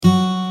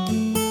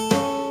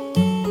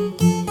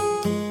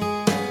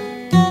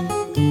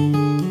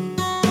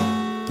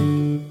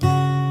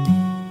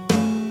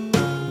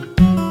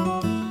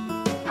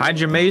Hide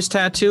your maze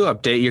tattoo,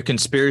 update your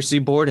conspiracy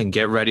board, and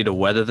get ready to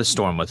weather the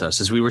storm with us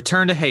as we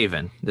return to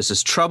Haven. This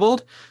is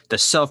Troubled, the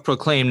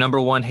self-proclaimed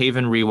 #1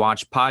 Haven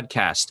rewatch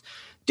podcast.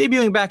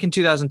 Debuting back in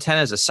 2010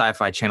 as a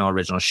Sci-Fi Channel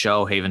original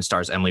show, Haven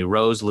stars Emily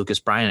Rose, Lucas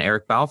Bryan, and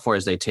Eric Balfour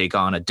as they take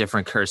on a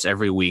different curse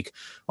every week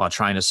while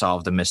trying to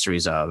solve the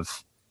mysteries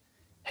of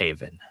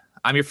Haven.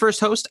 I'm your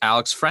first host,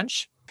 Alex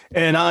French.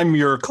 And I'm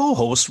your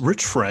co-host,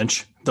 Rich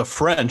French, the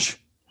French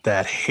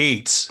that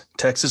hates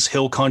Texas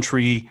Hill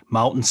Country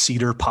mountain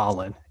cedar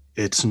pollen.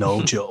 It's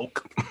no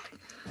joke.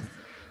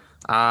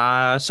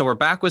 So we're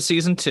back with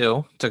season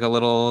 2. Took a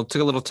little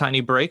tiny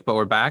break, but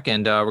we're back,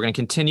 and we're going to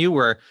continue.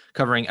 We're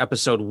covering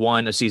episode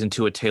 1 of season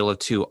 2, A Tale of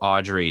Two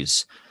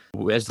Audreys.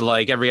 As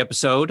like every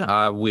episode,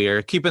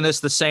 we're keeping this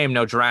the same,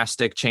 no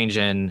drastic change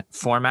in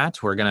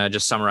format. We're going to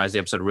just summarize the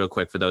episode real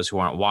quick for those who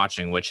aren't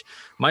watching, which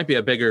might be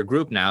a bigger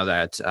group now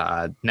that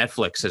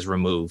Netflix has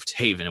removed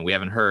Haven, and we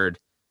haven't heard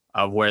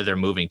of where they're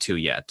moving to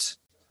yet.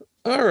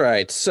 All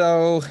right,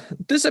 so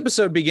this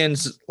episode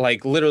begins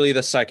like literally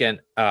the second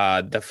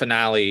the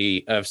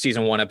finale of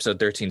season 1, episode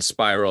 13,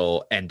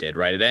 Spiral, ended,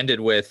 right? It ended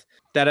with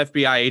that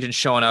FBI agent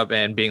showing up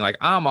and being like,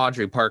 I'm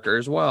Audrey Parker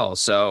as well.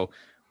 So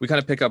we kind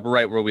of pick up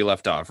right where we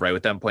left off, right?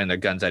 With them pointing their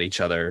guns at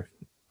each other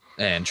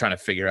and trying to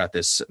figure out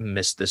this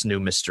new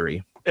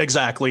mystery.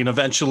 Exactly. And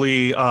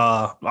eventually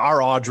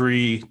our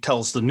Audrey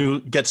gets the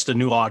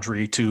new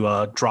Audrey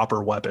to drop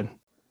her weapon.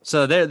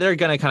 So they're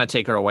going to kind of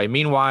take her away.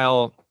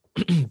 Meanwhile,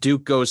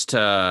 Duke goes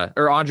to,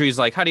 or Audrey's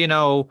like, how do you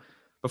know,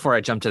 before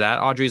I jump to that,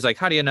 Audrey's like,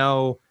 how do you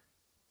know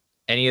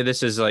any of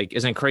this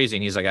isn't crazy?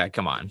 And he's like,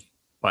 come on,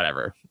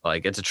 whatever.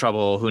 Like, it's a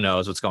trouble. Who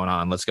knows what's going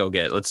on? Do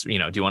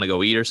you want to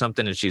go eat or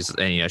something? And she's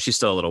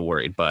still a little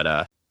worried.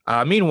 But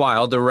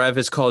meanwhile, the Rev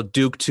has called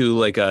Duke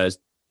to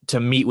to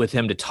meet with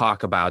him to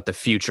talk about the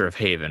future of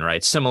Haven,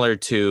 right? Similar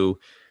to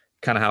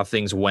kind of how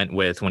things went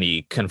with when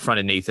he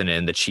confronted Nathan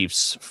in the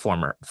chief's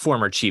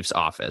former chief's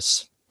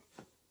office.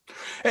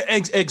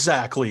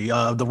 Exactly.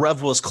 The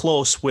Rev was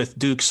close with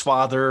Duke's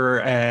father,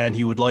 and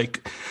he would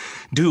like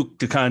Duke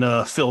to kind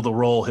of fill the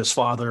role his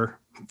father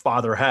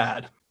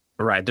had.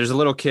 Right. There's a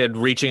little kid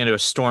reaching into a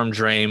storm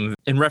drain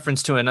in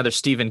reference to another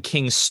Stephen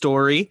King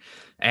story.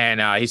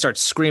 And he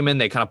starts screaming.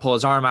 They kind of pull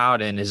his arm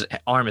out, and his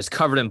arm is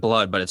covered in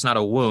blood, but it's not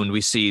a wound.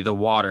 We see the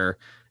water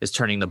is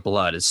turning to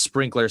blood. As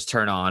sprinklers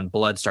turn on,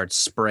 blood starts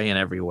spraying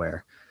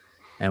everywhere.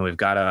 And we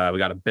got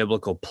a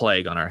biblical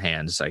plague on our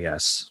hands, I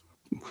guess.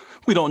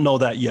 We don't know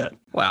that yet.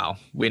 Wow.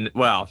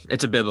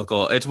 It's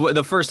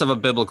the first of a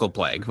biblical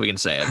plague, we can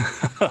say it.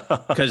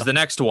 Because the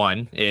next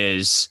one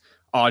is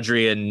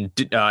Audrey and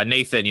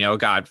Nathan,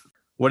 God,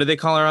 what do they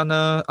call her on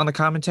the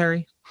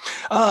commentary?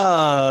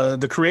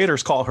 The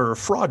creators call her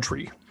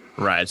Fraudry.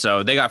 Right.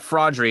 So they got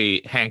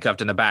Fraudry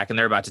handcuffed in the back, and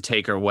they're about to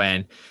take her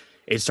when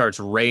it starts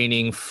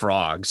raining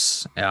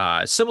frogs,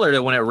 similar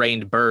to when it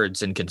rained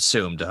birds and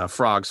consumed.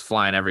 Frogs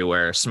flying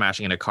everywhere,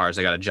 smashing into cars.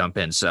 They got to jump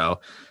in.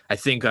 So I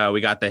think we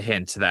got the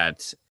hint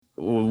that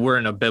we're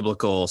in a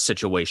biblical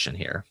situation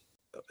here.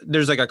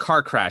 There's like a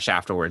car crash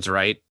afterwards,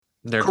 right?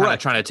 They're kind of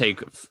trying to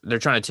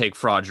take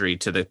Fraudry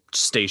to the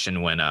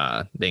station when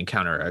they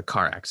encounter a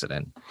car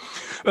accident.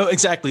 Well,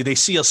 exactly. They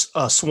see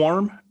a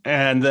swarm,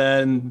 and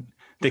then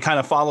they kind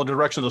of follow the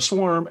direction of the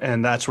swarm,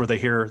 and that's where they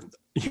hear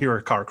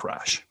a car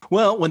crash.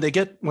 Well, when they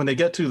get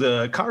to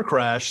the car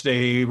crash,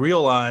 they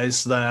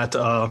realize that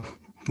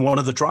one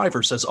of the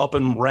drivers has up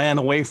and ran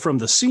away from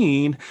the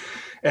scene.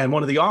 And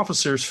one of the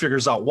officers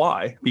figures out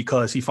why,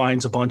 because he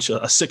finds a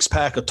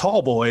 6-pack of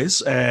tall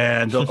boys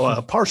and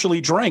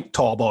partially drank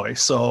tall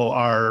boys. So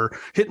our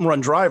hit and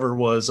run driver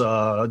was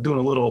doing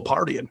a little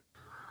partying.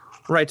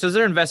 Right. So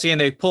they're investigating.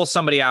 They pull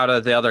somebody out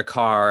of the other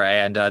car,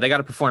 and they got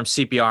to perform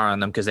CPR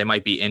on them because they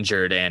might be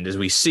injured. And as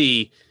we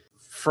see,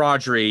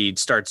 Fraudry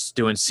starts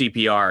doing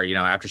CPR,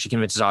 after she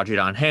convinces Audrey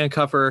to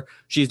unhandcuff her.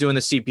 She's doing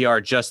the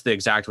CPR just the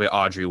exact way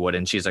Audrey would.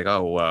 And she's like,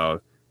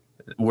 oh,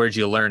 where'd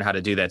you learn how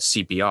to do that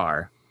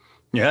CPR?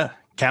 Yeah,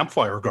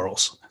 Campfire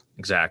Girls.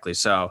 Exactly.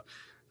 So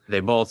they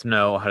both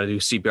know how to do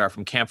CPR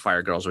from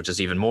Campfire Girls, which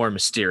is even more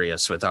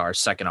mysterious with our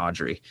second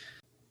Audrey.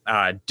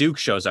 Duke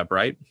shows up,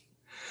 right?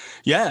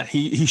 Yeah,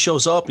 he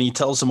shows up and he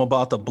tells them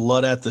about the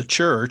blood at the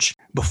church.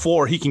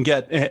 Before he can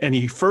get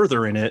any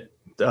further in it,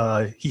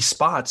 he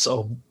spots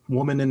a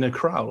woman in the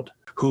crowd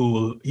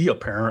who he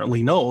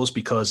apparently knows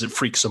because it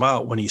freaks him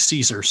out when he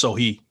sees her. So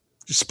he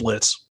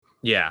splits.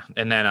 Yeah,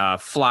 and then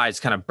flies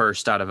kind of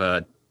burst out of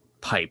a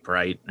pipe,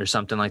 right, or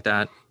something like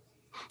that.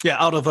 Yeah,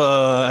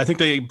 I think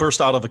they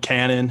burst out of a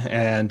cannon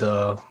and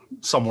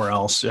somewhere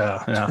else.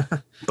 Yeah,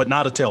 but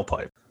not a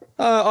tailpipe.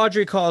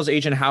 Audrey calls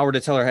Agent Howard to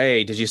tell her,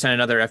 hey, did you send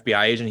another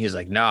FBI agent? He's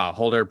like, no,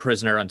 hold her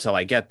prisoner until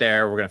I get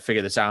there. We're gonna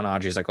figure this out. And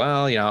Audrey's like,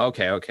 well,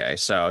 okay.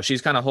 So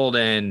she's kind of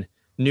holding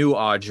new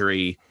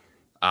Audrey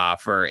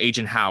for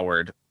Agent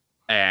Howard,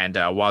 and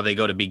while they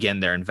go to begin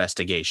their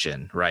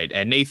investigation, right?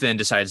 And Nathan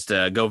decides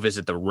to go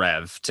visit the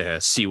Rev to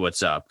see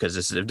what's up,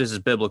 because if this is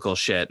biblical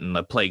shit and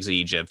the plagues of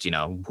Egypt,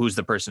 who's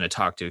the person to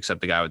talk to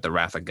except the guy with the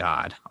wrath of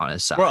God on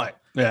his side? Right.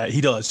 Yeah,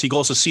 he does. He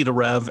goes to see the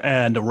Rev,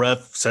 and the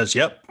Rev says,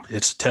 "Yep,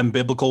 it's 10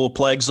 biblical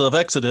plagues of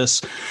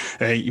Exodus.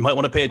 Hey, you might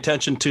want to pay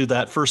attention to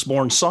that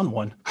firstborn son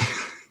one."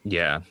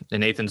 Yeah.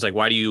 And Nathan's like,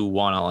 why do you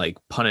want to like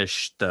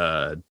punish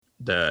the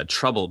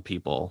troubled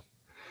people?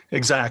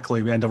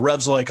 Exactly. And the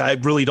Rev's like, "I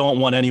really don't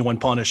want anyone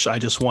punished. I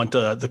just want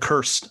the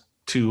cursed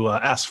to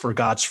ask for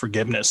God's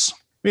forgiveness."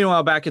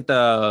 Meanwhile, back at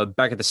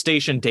the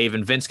station, Dave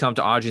and Vince come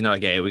to Audrey and they're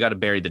like, "Hey, we got to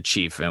bury the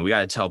chief and we got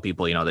to tell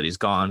people, that he's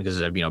gone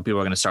because people are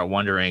going to start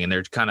wondering." And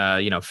they're kind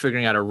of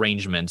figuring out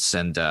arrangements,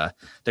 and they're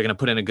going to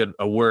put in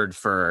a word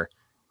for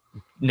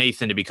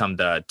Nathan to become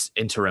the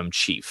interim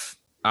chief.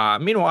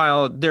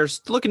 Meanwhile, they're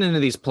looking into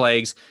these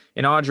plagues,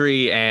 and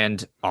Audrey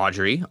and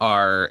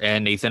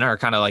Nathan are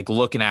kind of like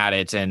looking at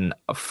it, and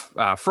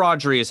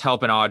Fraudry is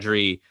helping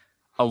Audrey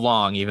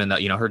along, even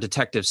though her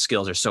detective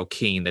skills are so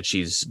keen that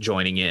she's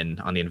joining in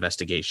on the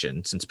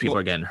investigation since people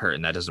are getting hurt,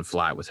 and that doesn't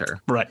fly with her.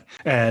 Right.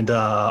 And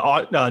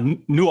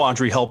new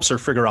Audrey helps her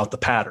figure out the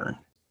pattern.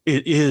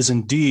 It is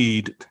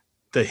indeed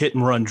the hit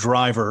and run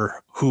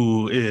driver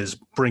who is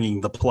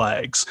bringing the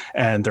plagues,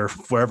 and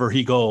wherever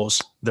he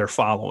goes, they're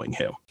following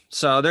him.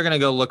 So they're going to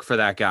go look for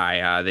that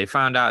guy. They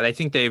found out, I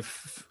think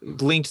they've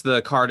linked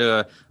the car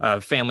to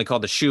a family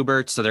called the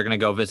Schuberts, so they're going to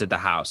go visit the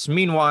house.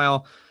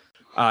 Meanwhile,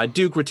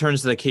 Duke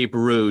returns to the Cape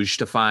Rouge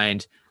to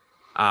find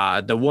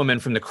the woman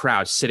from the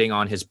crowd sitting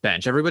on his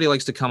bench. Everybody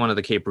likes to come onto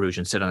the Cape Rouge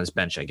and sit on his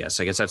bench, I guess.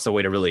 I guess that's the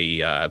way to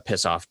really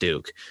piss off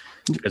Duke.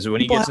 Because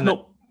when People he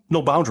gets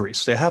no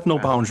boundaries. They have no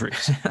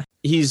boundaries.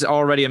 He's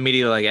already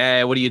immediately like,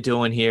 "Hey, what are you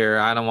doing here?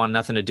 I don't want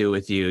nothing to do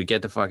with you.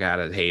 Get the fuck out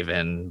of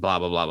Haven, blah,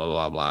 blah, blah, blah,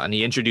 blah, blah." And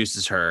he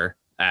introduces her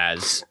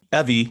as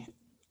Evie,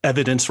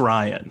 Evidence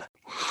Ryan.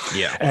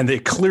 Yeah. And they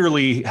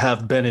clearly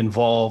have been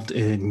involved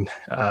in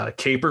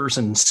capers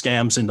and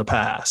scams in the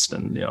past.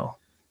 And,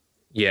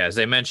 Yeah, as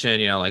they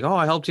mentioned, like, "Oh,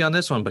 I helped you on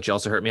this one, but you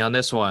also hurt me on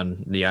this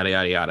one," yada,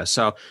 yada, yada.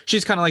 So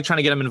she's kind of like trying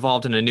to get him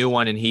involved in a new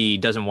one, and he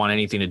doesn't want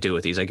anything to do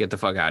with these. Like, "Get the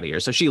fuck out of here."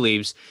 So she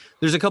leaves.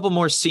 There's a couple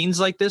more scenes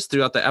like this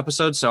throughout the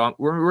episode, so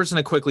we're just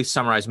going to quickly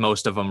summarize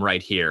most of them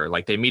right here.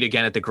 Like, they meet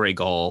again at the Grey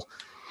Gull,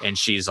 and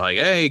she's like,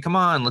 "Hey, come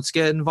on, let's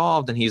get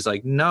involved." And he's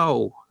like,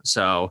 "No."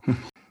 So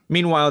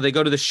meanwhile, they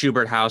go to the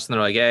Schubert house, and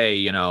they're like,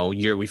 "Hey,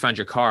 we found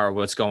your car.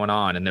 What's going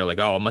on?" And they're like,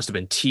 "Oh, it must have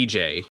been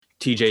TJ.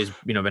 TJ's,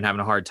 been having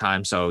a hard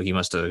time, so he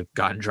must have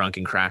gotten drunk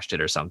and crashed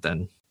it or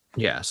something."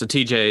 Yeah, so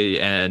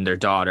TJ and their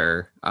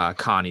daughter,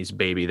 Connie's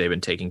baby, they've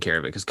been taking care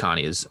of it because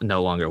Connie is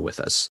no longer with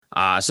us.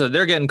 So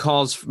they're getting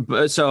calls.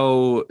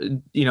 So,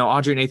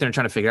 Audrey and Nathan are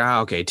trying to figure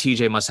out, okay,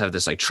 TJ must have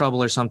this like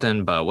trouble or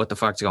something, but what the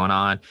fuck's going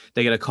on?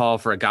 They get a call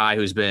for a guy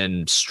who's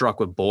been struck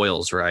with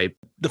boils, right?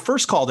 The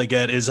first call they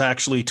get is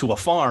actually to a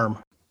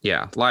farm.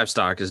 Yeah,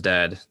 livestock is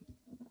dead.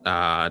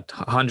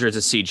 Hundreds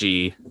of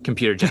CG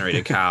computer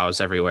generated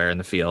cows everywhere in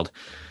the field.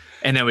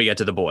 And then we get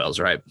to the boils,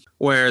 right?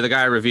 Where the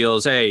guy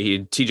reveals, hey,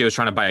 TJ was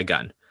trying to buy a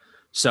gun.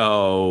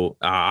 So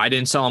I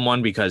didn't sell him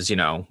one because,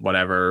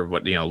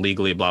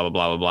 legally, blah, blah, blah,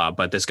 blah, blah.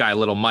 But this guy,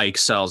 Little Mike,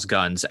 sells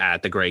guns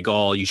at the Grey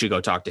Gull. You should go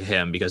talk to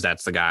him because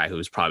that's the guy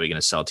who's probably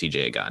going to sell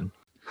TJ a gun.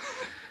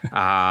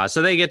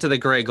 So they get to the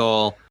Grey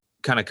Gull,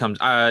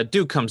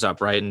 Duke comes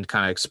up, right? And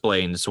kind of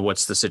explains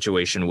what's the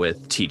situation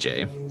with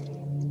TJ.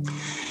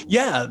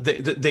 Yeah,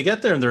 they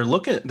get there and they're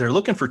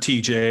looking for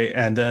TJ,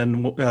 and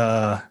then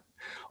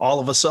all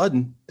of a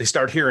sudden they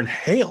start hearing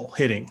hail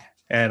hitting,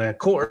 and of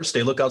course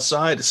they look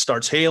outside. It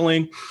starts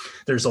hailing.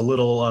 There's a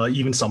little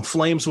even some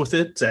flames with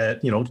it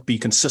that be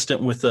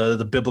consistent with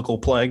the biblical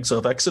plagues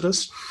of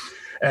Exodus.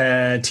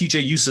 And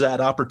TJ uses that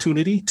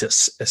opportunity to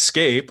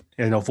escape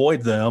and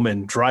avoid them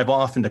and drive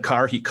off in the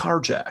car he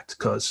carjacked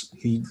because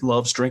he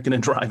loves drinking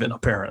and driving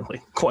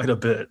apparently quite a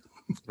bit.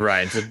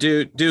 Right. So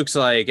Duke's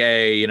like,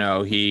 hey,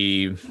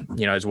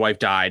 his wife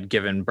died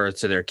giving birth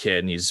to their kid,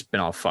 and he's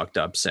been all fucked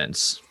up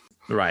since.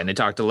 Right. And they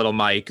talked to Little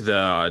Mike,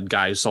 the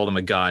guy who sold him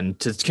a gun,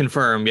 to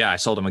confirm, yeah, I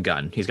sold him a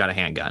gun. He's got a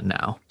handgun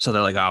now. So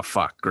they're like, oh,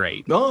 fuck,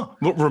 great. No,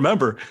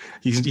 remember,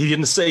 he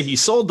didn't say he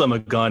sold them a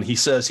gun. He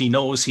says he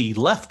knows he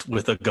left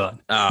with a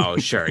gun. Oh,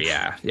 sure.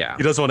 Yeah. Yeah.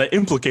 He doesn't want to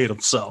implicate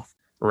himself.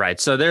 Right.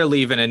 So they're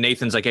leaving, and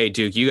Nathan's like, hey,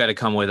 Duke, you got to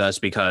come with us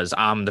because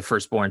I'm the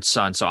firstborn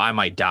son, so I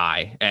might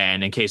die.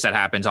 And in case that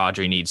happens,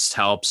 Audrey needs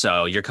help.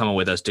 So you're coming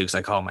with us. Duke's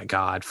like, oh, my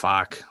God,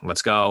 fuck,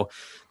 let's go.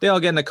 They all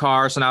get in the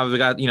car. So now we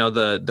got,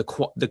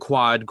 the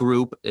quad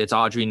group. It's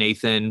Audrey,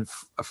 Nathan,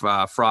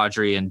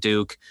 Fraudry, and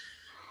Duke.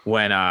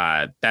 When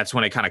that's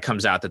when it kind of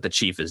comes out that the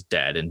chief is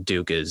dead, and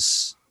Duke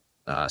is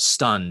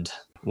stunned,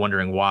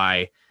 wondering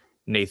why.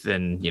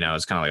 Nathan,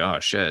 is kind of like,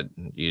 oh, shit,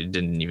 you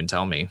didn't even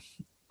tell me.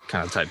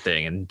 Kind of type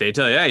thing, and they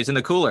tell you, yeah, he's in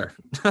the cooler.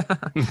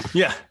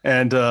 Yeah,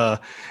 and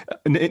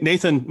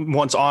Nathan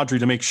wants Audrey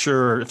to make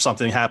sure if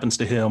something happens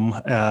to him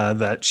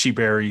that she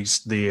buries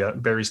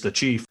the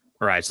chief.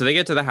 Right, so they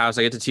get to the house.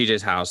 They get to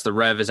TJ's house. The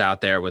Rev is out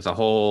there with a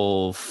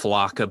whole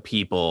flock of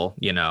people,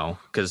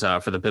 because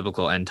for the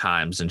biblical end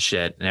times and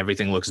shit, and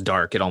everything looks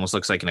dark. It almost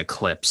looks like an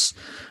eclipse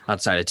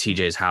outside of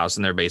TJ's house,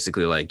 and they're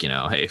basically like,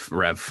 hey,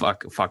 Rev,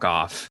 fuck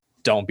off.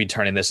 Don't be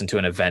turning this into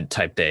an event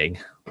type thing.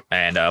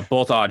 And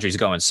both Audreys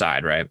go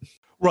inside, right?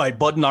 Right.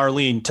 Bud and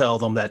Arlene tell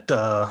them that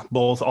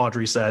both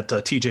Audrey's that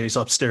TJ's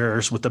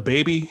upstairs with the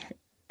baby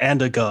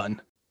and a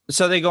gun.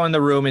 So they go in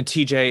the room and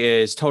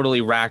TJ is totally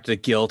racked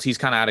with guilt. He's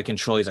kind of out of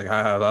control. He's like,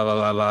 blah, blah,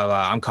 blah, blah,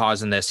 blah. I'm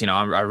causing this.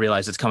 I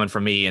realize it's coming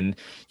from me. And,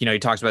 he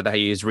talks about that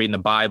he's reading the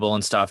Bible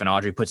and stuff. And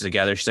Audrey puts it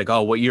together. She's like,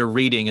 oh, what you're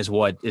reading is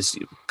what is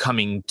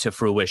coming to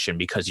fruition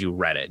because you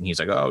read it. And he's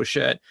like, oh,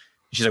 shit.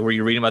 She's like, were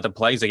you reading about the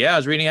plague? He's like, yeah, I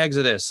was reading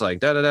Exodus. Like,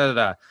 da, da, da, da,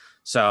 da.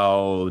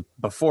 So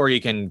before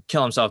he can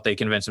kill himself, they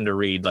convince him to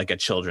read like a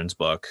children's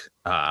book.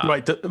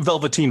 Right. The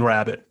Velveteen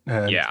Rabbit.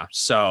 Yeah.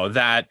 So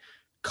that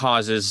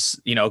causes,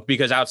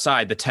 because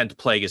outside the 10th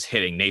plague is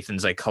hitting.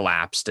 Nathan's like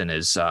collapsed and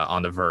is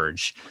on the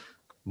verge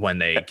when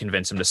they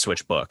convince him to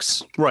switch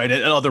books. Right.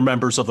 And other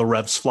members of the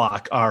Rev's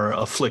flock are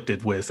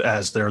afflicted with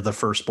as they're the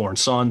firstborn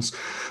sons.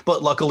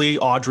 But luckily,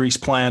 Audrey's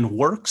plan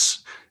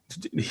works.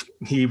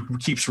 He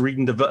keeps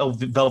reading the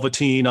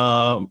Velveteen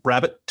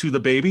Rabbit to the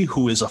baby,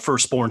 who is a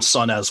firstborn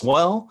son as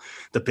well.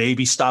 The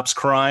baby stops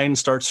crying,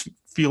 starts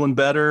feeling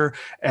better,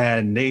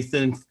 and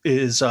Nathan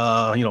is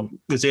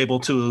able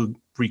to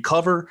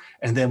recover.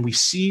 And then we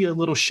see a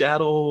little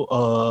shadow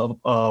of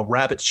a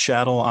rabbit's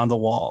shadow on the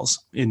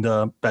walls in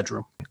the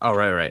bedroom. Oh,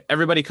 right.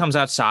 Everybody comes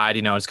outside.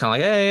 It's kind of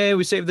like, hey,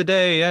 we saved the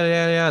day.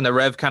 Yeah. And the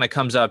Rev kind of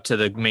comes up to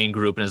the main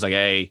group and is like,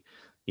 hey,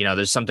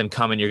 there's something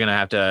coming. You're going to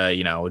have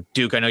to,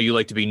 Duke, I know you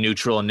like to be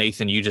neutral. And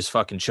Nathan, you just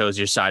fucking chose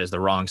your side as the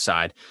wrong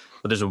side.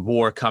 But there's a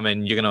war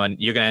coming. You're going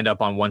to end up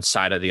on one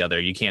side or the other.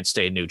 You can't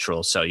stay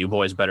neutral. So you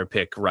boys better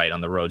pick right on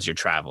the roads you're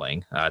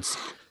traveling. It's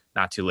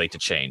not too late to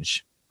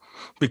change.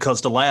 Because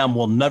the lamb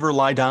will never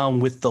lie down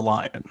with the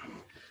lion.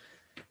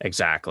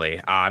 Exactly.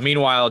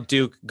 Meanwhile,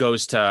 Duke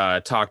goes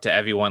to talk to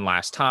everyone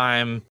last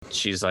time.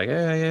 She's like,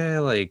 yeah.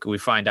 Like we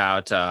find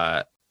out,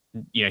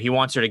 he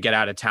wants her to get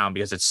out of town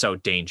because it's so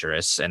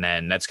dangerous. And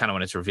then that's kind of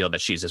when it's revealed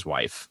that she's his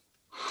wife.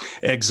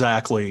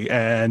 Exactly.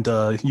 And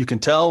you can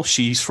tell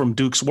she's from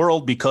Duke's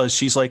world because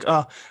she's like,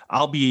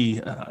 I'll be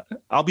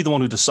the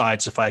one who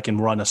decides if I can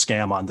run a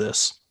scam on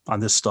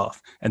this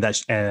stuff.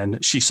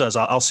 And she says,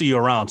 I'll see you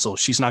around. So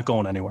she's not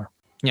going anywhere.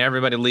 Yeah,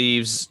 everybody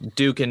leaves.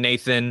 Duke and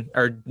Nathan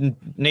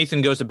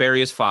goes to bury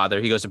his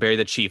father. He goes to bury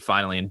the chief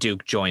finally, and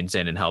Duke joins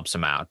in and helps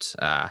him out.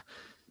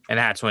 And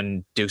that's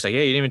when Duke's like,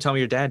 hey, you didn't even tell me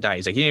your dad died.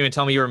 He's like, you didn't even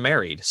tell me you were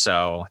married.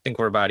 So I think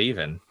we're about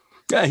even.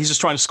 Yeah, he's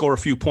just trying to score a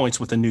few points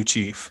with the new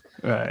chief.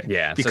 Right.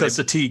 Yeah. Because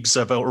the Teagues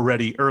have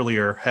already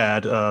earlier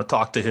had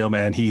talked to him,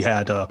 and he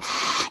had,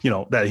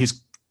 that he's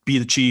be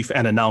the chief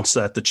and announced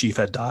that the chief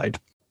had died.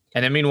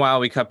 And then meanwhile,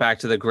 we cut back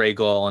to the Grey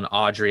Gull, and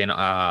Audrey and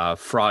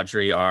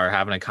Fraudry are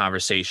having a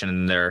conversation,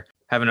 and they're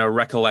having a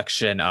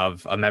recollection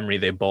of a memory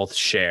they both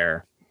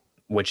share,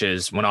 which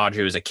is when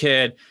Audrey was a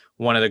kid,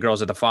 one of the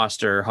girls at the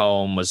foster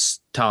home was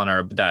telling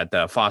her that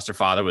the foster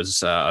father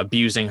was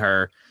abusing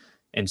her.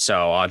 And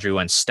so Audrey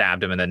went and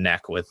stabbed him in the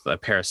neck with a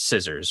pair of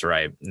scissors,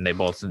 right? And they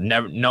both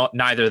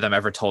neither of them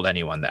ever told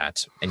anyone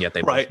that. And yet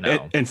they both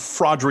know. And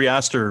Fraudry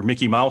asked her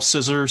Mickey Mouse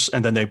scissors,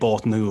 and then they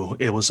both knew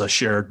it was a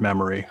shared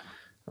memory.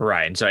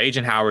 Right. And so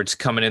Agent Howard's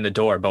coming in the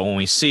door, but when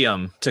we see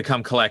him to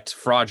come collect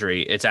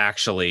Fraudry, it's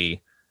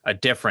actually a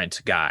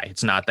different guy.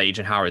 It's not the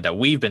Agent Howard that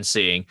we've been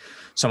seeing.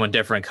 Someone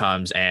different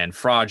comes, and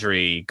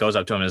Fraudry goes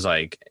up to him and is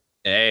like,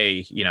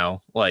 hey,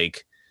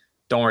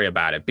 don't worry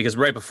about it. Because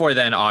right before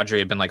then, Audrey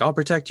had been like, I'll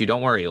protect you.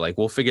 Don't worry. Like,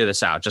 we'll figure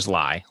this out. Just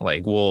lie.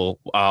 Like,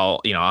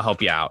 I'll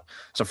help you out.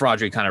 So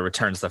Fraudry kind of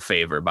returns the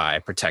favor by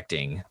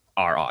protecting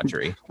our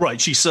Audrey. Right.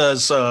 She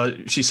says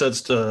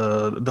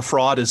the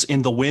fraud is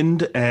in the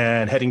wind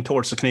and heading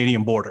towards the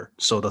Canadian border.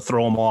 So to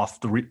throw him off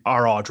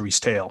our Audrey's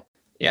tail.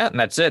 Yeah. And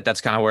that's it.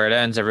 That's kind of where it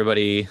ends.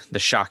 Everybody, the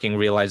shocking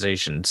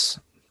realizations.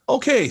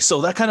 Okay,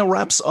 so that kind of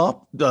wraps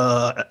up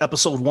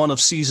episode 1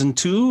 of season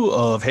 2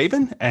 of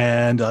Haven.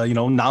 And,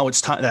 now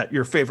it's time that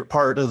your favorite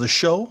part of the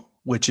show,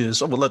 which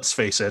is, well, let's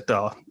face it,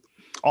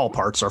 all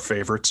parts are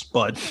favorites.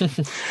 But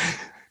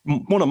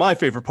one of my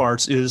favorite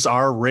parts is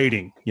our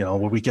rating, where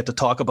we get to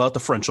talk about the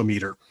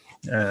Frenchometer.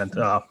 And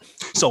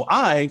so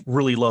I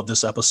really love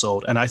this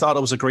episode, and I thought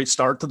it was a great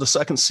start to the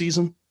second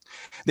season.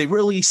 They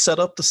really set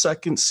up the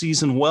second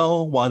season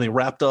well while they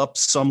wrapped up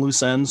some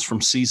loose ends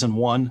from season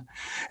 1.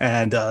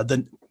 And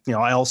then,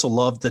 I also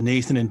loved the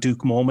Nathan and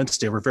Duke moments.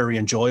 They were very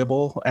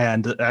enjoyable.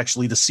 And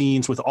actually the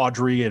scenes with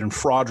Audrey and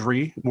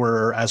Fraudry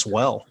were as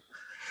well.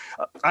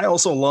 I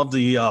also love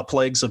the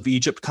Plagues of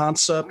Egypt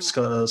concepts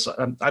because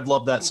I've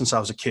loved that since I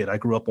was a kid. I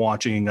grew up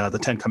watching the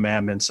Ten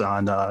Commandments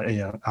on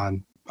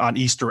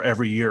Easter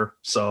every year.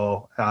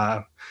 So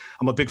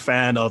I'm a big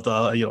fan of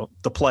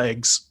the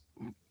plagues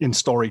in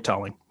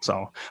storytelling.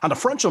 So on the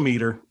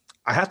Frenchometer,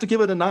 I have to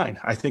give it a 9.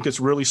 I think it's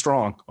really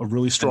strong, a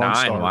really strong 9.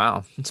 start.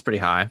 Wow, it's pretty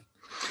high.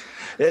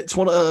 It's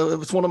one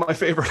of my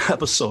favorite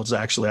episodes.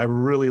 Actually, I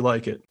really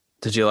like it.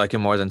 Did you like it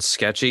more than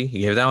Sketchy?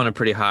 You gave that one a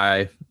pretty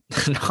high.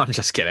 No, I'm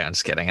just kidding.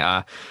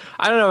 I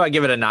don't know if I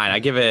give it a 9. I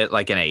give it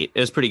like an 8. It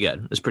was pretty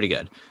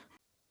good.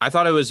 I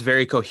thought it was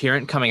very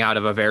coherent coming out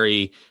of a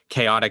very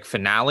chaotic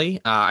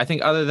finale. I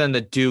think other than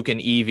the Duke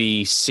and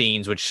Evie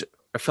scenes, which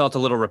felt a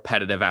little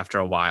repetitive after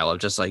a while of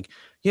just like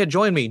yeah,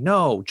 join me,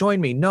 no,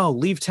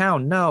 leave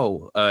town,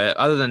 no.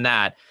 Other than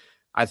that,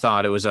 I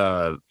thought it was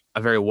a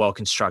very well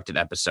constructed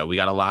episode. We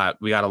got a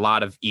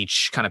lot of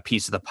each kind of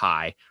piece of the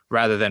pie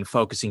rather than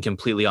focusing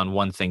completely on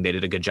one thing. They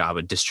did a good job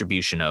of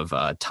distribution of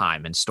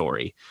time and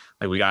story.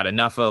 Like we got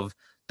enough of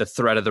the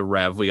threat of the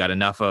Rev, we got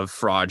enough of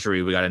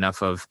Fraudry, we got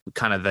enough of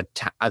kind of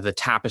the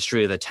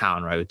tapestry of the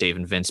town, right? With Dave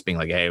and Vince being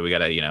like, hey, we got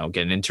to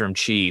get an interim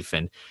chief,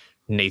 and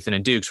Nathan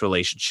and Duke's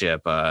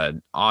relationship,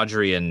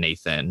 Audrey and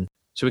Nathan.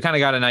 So we kind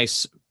of got a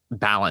nice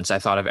balance, I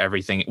thought, of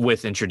everything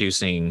with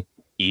introducing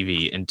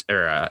Evie into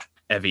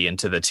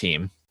the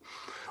team.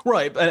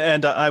 Right.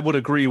 And I would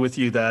agree with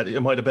you that it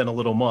might have been a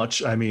little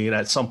much. I mean,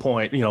 at some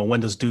point, when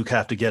does Duke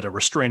have to get a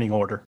restraining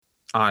order?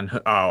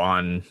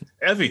 On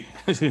Evie.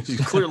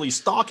 He's clearly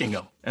stalking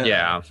him.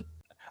 Yeah.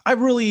 I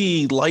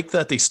really like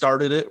that they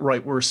started it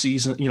right where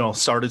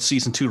started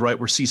season 2 right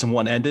where season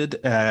 1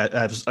 ended.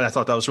 I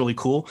thought that was really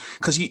cool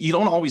because you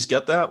don't always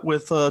get that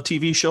with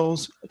TV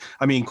shows.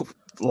 I mean,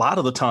 a lot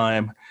of the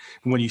time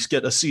when you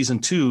get a season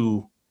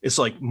 2, it's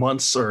like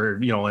months or,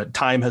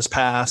 time has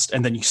passed,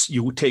 and then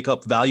you take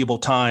up valuable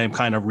time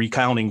kind of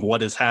recounting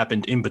what has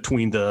happened in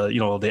between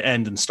the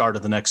end and start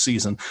of the next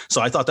season.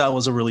 So I thought that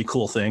was a really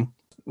cool thing.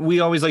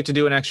 We always like to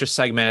do an extra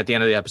segment at the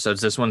end of the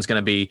episodes. This one's we're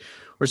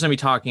just going to be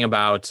talking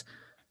about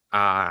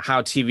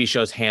how TV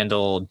shows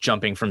handle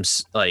jumping from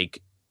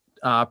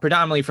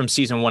predominantly from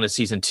season 1 to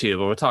season 2,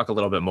 but we'll talk a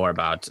little bit more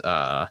about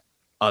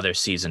other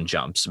season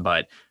jumps,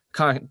 but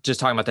kind of just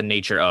talking about the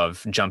nature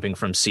of jumping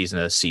from season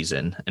to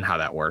season and how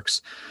that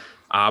works.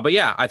 But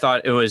yeah, I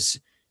thought it was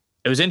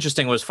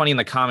interesting. It was funny in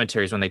the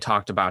commentaries when they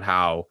talked about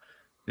how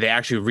they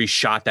actually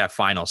reshot that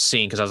final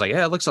scene, because I was like,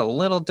 yeah, it looks a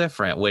little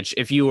different, which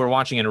if you were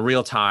watching in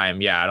real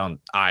time,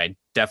 I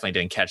definitely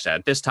didn't catch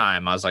that. This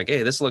time I was like,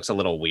 hey, this looks a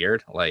little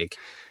weird. Like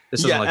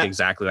this doesn't look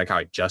exactly like how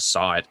I just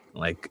saw it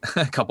like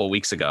a couple of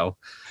weeks ago.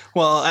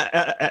 Well,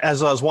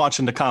 as I was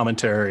watching the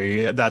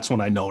commentary, that's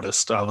when I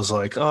noticed. I was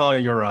like, oh,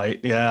 you're right.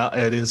 Yeah,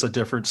 it is a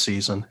different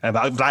season. And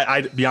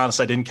I be honest,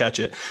 I didn't catch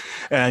it.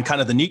 And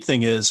kind of the neat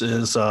thing is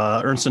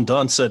Ernst &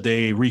 Dunn said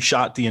they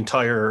reshot the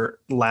entire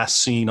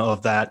last scene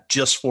of that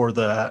just for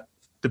the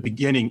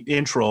beginning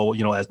intro,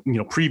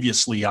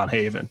 previously on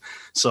Haven.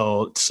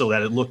 So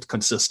that it looked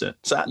consistent.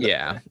 So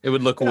it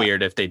would look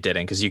weird if they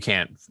didn't, because you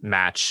can't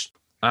match.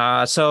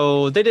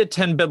 So they did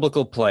 10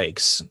 biblical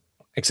plagues.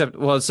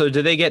 So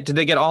did they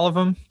get all of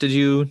them? Do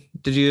you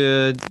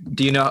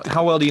know,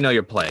 how well do you know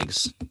your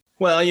plagues?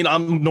 Well,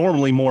 I'm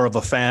normally more of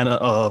a fan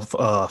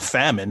of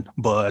famine,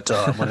 but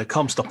when it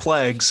comes to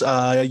plagues,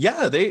 they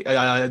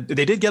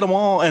did get them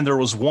all, and there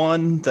was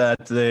one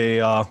that they.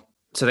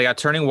 So they got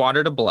turning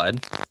water to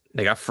blood.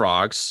 They got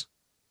frogs.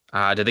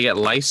 Did they get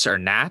lice or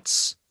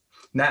gnats?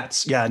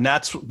 Gnats, yeah,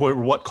 gnats were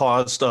what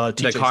caused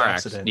TJ's the car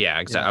accident. Yeah,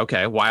 exactly. Yeah.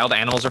 Okay, wild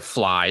animals are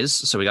flies,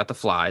 so we got the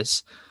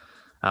flies.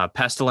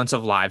 Pestilence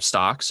of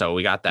livestock, so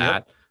we got that.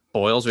 Yep.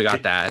 Boils, we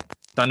got that.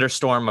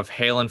 Thunderstorm of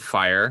hail and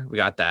fire, we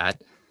got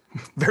that.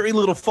 Very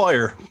little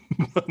fire,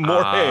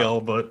 more hail,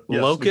 but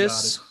yes,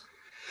 locusts.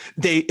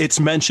 It's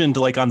mentioned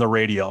like on the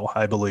radio,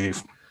 I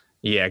believe.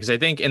 Yeah, because I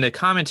think in the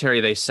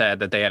commentary they said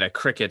that they had a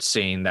cricket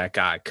scene that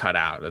got cut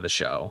out of the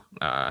show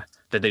that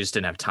they just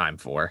didn't have time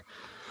for.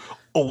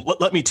 Oh,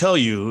 let me tell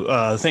you,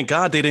 thank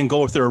God they didn't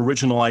go with their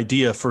original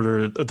idea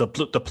for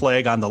the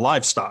plague on the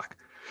livestock,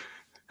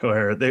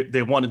 where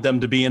they wanted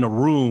them to be in a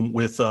room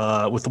with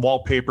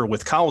wallpaper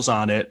with cows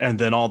on it, and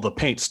then all the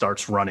paint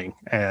starts running,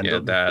 and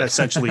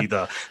essentially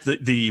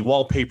the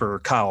wallpaper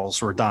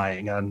cows were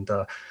dying. And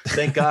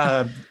thank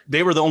God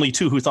they were the only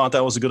two who thought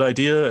that was a good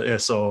idea.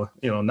 So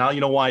now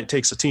you know why it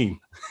takes a team.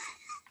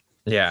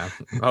 Yeah,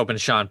 hoping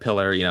Sean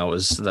Pillar,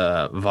 was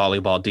the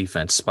volleyball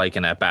defense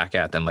spiking that back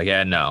at them. Like,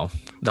 yeah, no,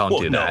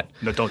 don't do that.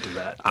 No, don't do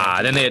that.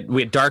 Then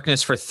we had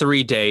darkness for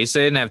 3 days.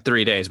 They didn't have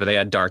 3 days, but they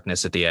had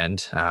darkness at the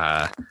end.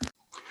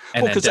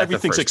 Because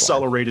everything's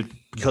accelerated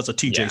because of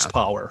TJ's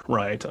power,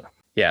 right?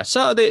 Yeah,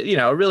 so they,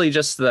 really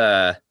just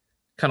the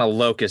kind of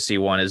locusty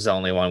one is the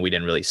only one we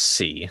didn't really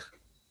see.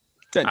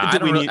 I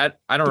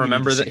don't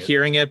remember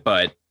hearing it,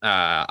 but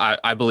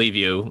I believe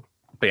you.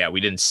 But yeah,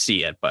 we didn't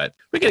see it, but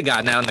we could have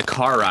gotten out on the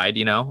car ride,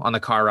 on the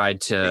car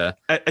ride to.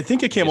 I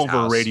think it came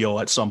over radio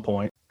at some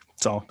point,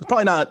 so it's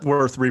probably not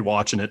worth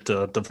rewatching it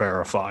to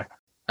verify.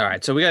 All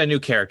right, so we got a new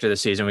character this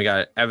season. We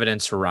got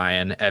Evidence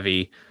Ryan,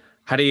 Evie.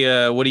 What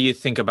do you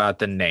think about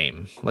the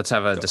name? Let's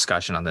have a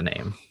discussion on the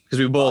name, because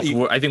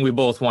I think we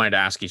both wanted to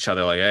ask each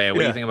other, like, hey, what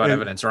do you think about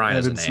Evidence Ryan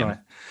as a name?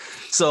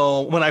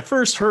 So when I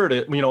first heard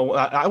it,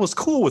 I was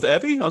cool with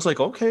Evie. I was like,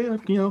 okay,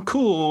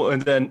 cool.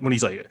 And then when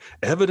he's like,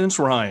 Evidence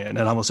Ryan,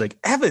 and I was like,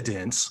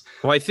 Evidence?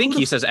 Well, I think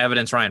he says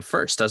Evidence Ryan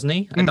first, doesn't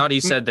he? I thought he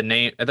said the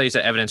name. I thought he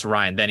said Evidence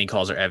Ryan, then he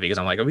calls her Evie, because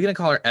I'm like, are we going to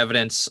call her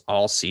Evidence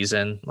all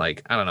season?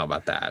 Like, I don't know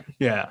about that.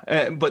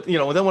 Yeah. But,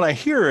 then when I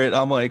hear it,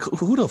 I'm like,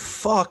 who the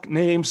fuck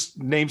names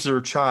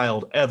their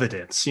child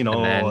Evidence?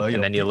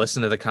 And then you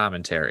listen to the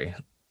commentary.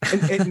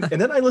 and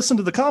then I listen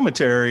to the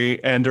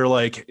commentary, and they're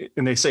like,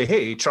 and they say,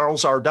 hey,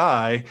 Charles R.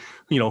 Dye,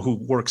 who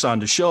works on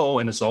the show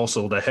and is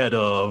also the head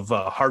of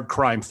Hard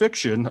Crime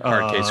Fiction.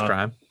 Hard Case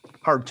Crime.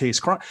 hard case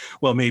crime.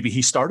 Well, maybe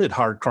he started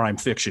hard crime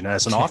fiction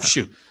as an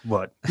offshoot,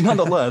 but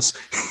nonetheless,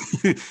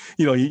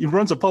 he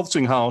runs a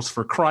publishing house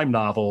for crime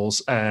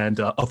novels and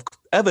of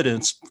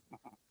evidence.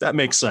 That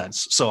makes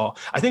sense. So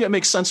I think it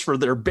makes sense for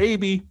their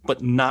baby,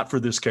 but not for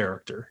this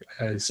character.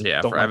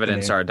 For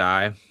Evidence or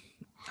Die.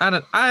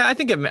 I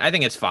think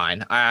it's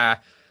fine.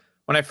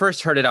 When I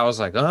first heard it, I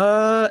was like,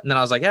 and then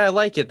I was like, yeah, I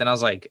like it. Then I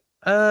was like,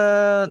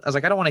 I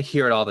don't want to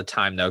hear it all the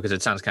time though, because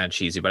it sounds kind of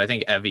cheesy. But I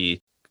think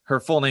Evie, her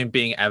full name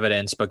being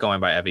Evidence, but going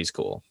by Evie's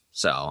cool.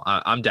 So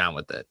I'm down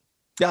with it.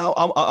 Yeah,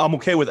 I'm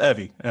okay with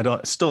Evie, and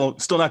still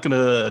not going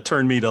to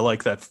turn me to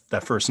like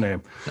that first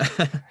name.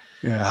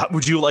 Yeah,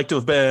 would you like to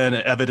have been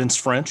Evidence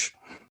French?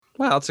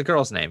 Well, it's a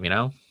girl's name,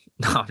 No,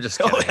 I'm just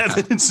kidding.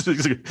 Evidence.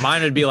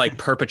 Mine would be like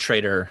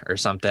Perpetrator or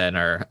something,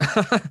 or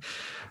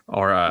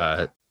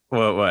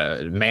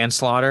what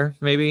manslaughter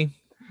maybe.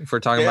 If we're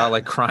talking about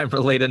like crime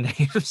related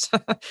names,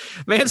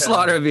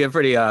 manslaughter would be a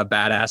pretty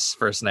badass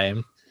first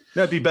name.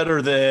 That'd be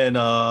better than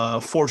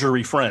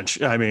Forgery French.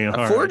 I mean,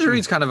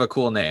 Forgery's kind of a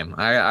cool name.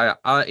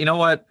 I you know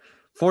what?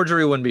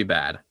 Forgery wouldn't be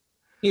bad.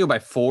 You go by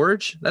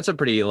Forge. That's a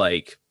pretty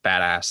like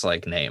badass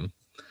like name.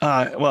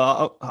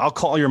 Well, I'll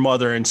call your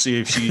mother and see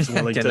if she's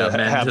willing to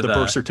have the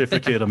birth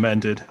certificate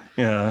amended.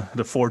 Yeah,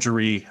 the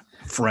Forgery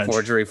French.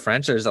 Forgery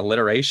French. There's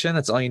alliteration.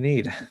 That's all you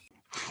need.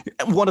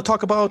 Want to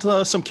talk about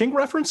some King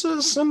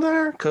references in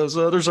there? Because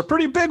there's a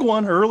pretty big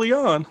one early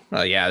on.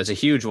 Oh yeah, there's a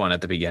huge one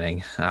at the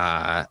beginning.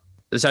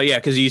 So yeah,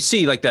 because you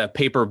see like a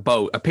paper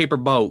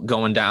boat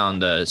going down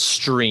the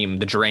stream,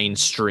 the drain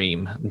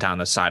stream down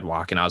the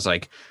sidewalk, and I was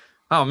like,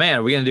 oh man,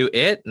 are we gonna do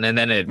it? And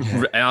then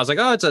and I was like,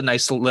 oh, it's a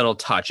nice little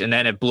touch, and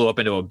then it blew up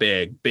into a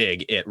big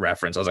it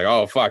reference. I was like,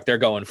 oh fuck, they're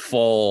going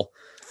full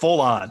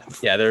on.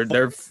 Yeah,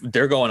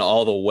 they're going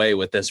all the way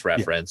with this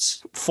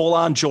reference. Yeah. Full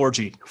on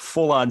Georgie,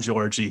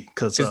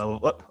 because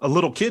a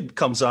little kid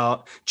comes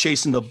out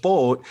chasing the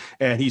boat,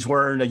 and he's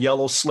wearing a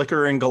yellow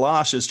slicker and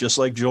galoshes, just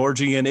like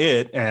Georgie in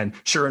it. And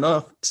sure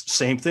enough,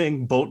 same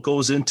thing. Boat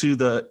goes into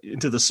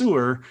the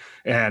sewer,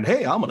 and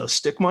hey, I'm gonna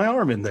stick my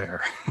arm in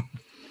there.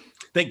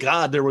 Thank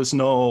God there was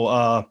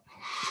no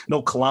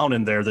clown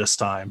in there this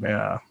time.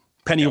 Yeah,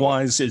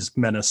 Pennywise is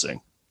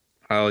menacing.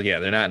 Oh yeah,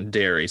 they're not in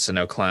Derry, so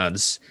no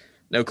clowns.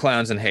 No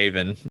clowns in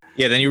Haven.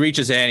 Yeah, then he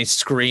reaches in, he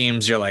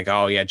screams. You're like,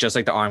 oh, yeah, just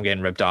like the arm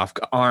getting ripped off.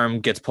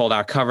 Arm gets pulled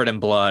out, covered in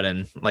blood.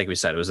 And like we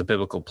said, it was a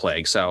biblical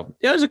plague. So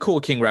yeah, it was a cool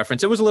King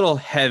reference. It was a little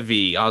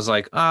heavy. I was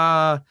like,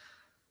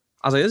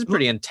 this is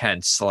pretty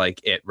intense,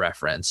 like it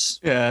reference.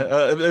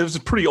 Yeah, it was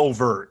pretty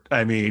overt.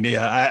 I mean,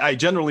 yeah, I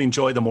generally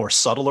enjoy the more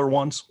subtler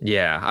ones.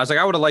 Yeah, I was like,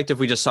 I would have liked if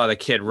we just saw the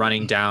kid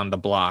running down the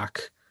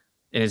block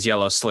in his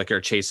yellow slicker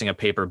chasing a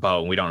paper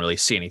boat and we don't really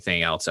see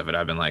anything else of it.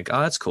 I've been like,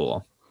 oh, that's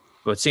cool.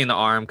 But seeing the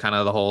arm, kind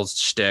of the whole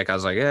shtick, I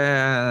was like,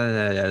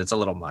 yeah, it's a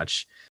little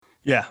much.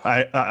 Yeah,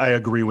 I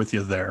agree with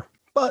you there.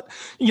 But,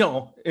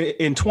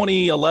 in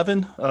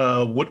 2011,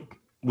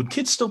 would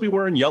kids still be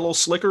wearing yellow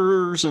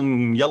slickers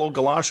and yellow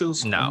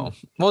galoshes? No.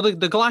 Well,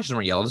 the galoshes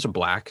weren't yellow. Those are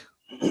black.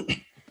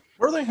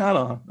 Were they? I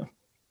don't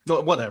know.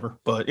 Whatever.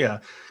 But, yeah.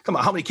 Come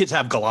on. How many kids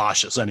have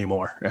galoshes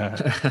anymore?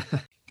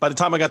 By the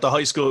time I got to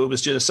high school, it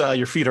was just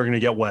your feet are going to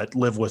get wet.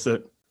 Live with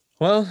it.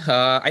 Well,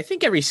 I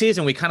think every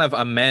season we kind of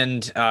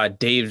amend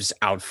Dave's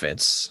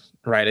outfits,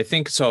 right? I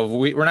think so.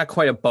 We're not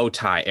quite a bow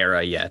tie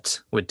era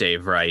yet with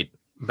Dave, right?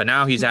 But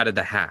now he's added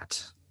the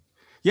hat.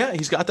 Yeah,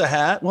 he's got the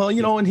hat. Well,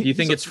 and do you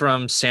think it's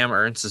from Sam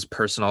Ernst's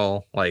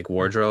personal like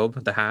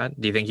wardrobe, the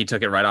hat? Do you think he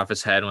took it right off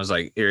his head and was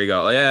like, "Here you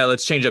go. Yeah,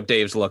 let's change up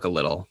Dave's look a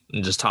little,"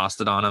 and just tossed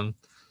it on him?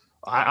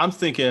 I'm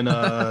thinking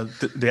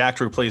the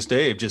actor who plays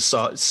Dave just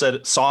saw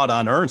it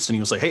on Ernst, and he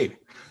was like, "Hey,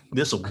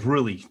 this will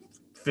really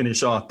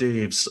finish off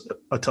Dave's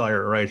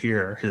attire right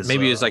here."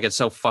 Maybe it's like, it's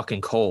so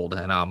fucking cold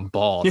and I'm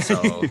bald, so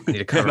I need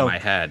to cover my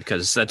head,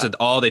 because that's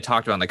all they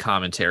talked about in the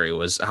commentary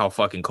was how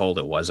fucking cold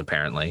it was,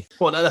 apparently.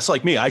 Well, that's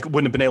like me. I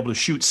wouldn't have been able to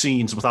shoot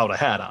scenes without a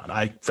hat on.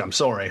 I'm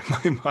sorry.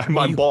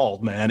 I'm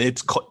bald, man.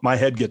 My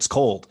head gets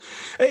cold.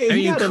 Hey,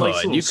 you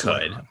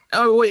could.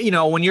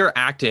 Oh, when you're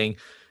acting,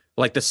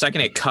 like the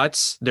second it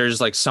cuts, there's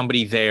like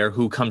somebody there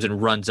who comes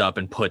and runs up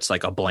and puts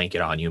like a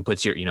blanket on you and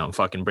puts your,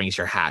 fucking brings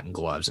your hat and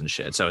gloves and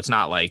shit. So it's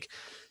not like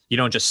you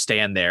don't just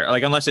stand there,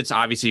 like, unless it's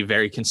obviously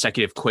very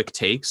consecutive quick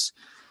takes.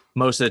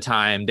 Most of the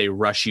time they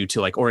rush you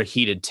to or a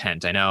heated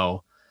tent. I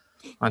know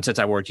on sets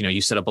I worked,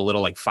 you set up a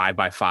little like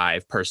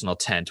 5x5 personal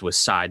tent with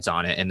sides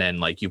on it. And then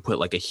like you put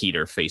like a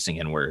heater facing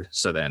inward.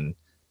 So then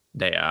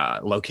they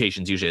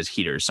locations usually has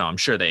heaters. So I'm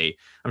sure the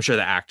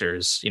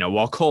actors,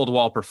 while cold,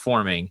 while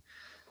performing,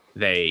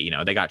 they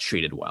got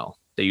treated well.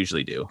 They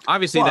usually do.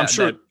 Obviously, I'm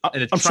sure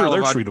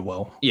they're treated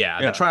well.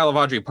 Yeah, the trial of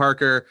Audrey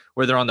Parker,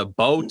 where they're on the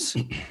boat.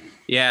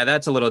 Yeah,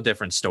 that's a little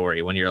different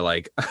story when you're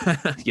like,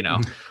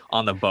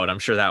 on the boat. I'm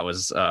sure that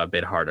was a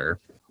bit harder.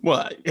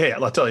 Well, yeah,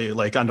 I'll tell you,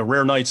 like on the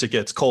rare nights it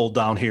gets cold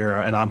down here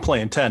and I'm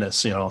playing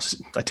tennis,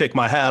 I take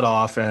my hat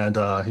off and,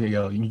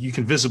 you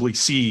can visibly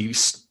see,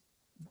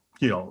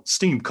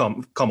 steam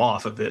come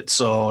off of it.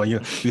 So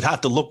you'd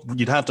have to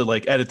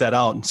like edit that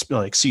out and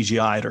like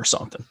CGI it or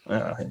something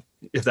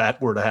if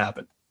that were to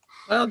happen.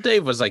 Well,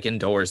 Dave was like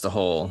indoors the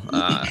whole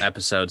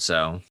episode,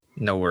 so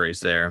no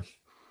worries there.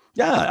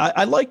 Yeah,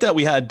 I like that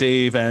we had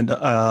Dave and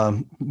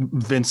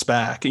Vince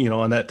back,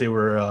 and that they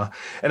were,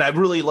 and I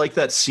really like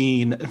that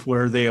scene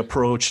where they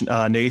approach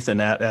Nathan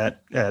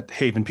at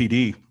Haven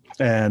PD,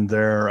 and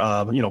they're,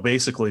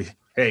 basically,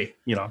 hey,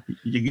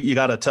 you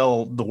got to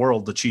tell the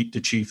world the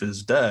chief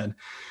is dead,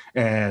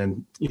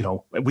 and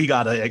we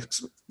got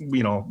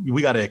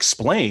to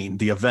explain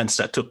the events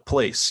that took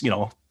place,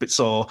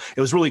 So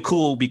it was really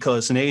cool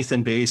because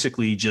Nathan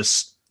basically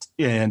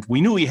and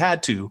we knew he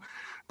had to,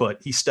 but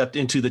he stepped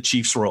into the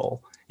Chiefs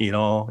role.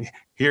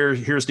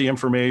 Here's the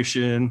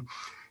information.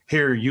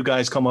 Here, you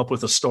guys come up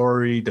with a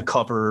story to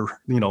cover,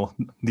 the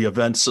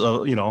events.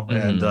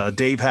 And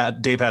Dave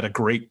had a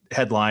great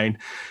headline.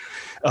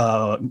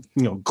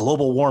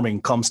 Global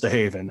warming comes to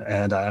Haven,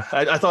 and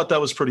I thought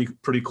that was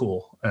pretty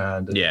cool,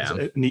 and it was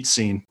a neat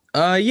scene.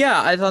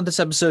 I thought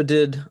this episode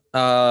did.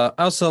 I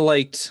also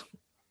liked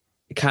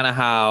kind of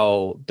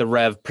how the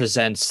Rev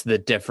presents the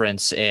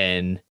difference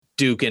in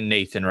Duke and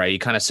Nathan, right? He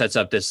kind of sets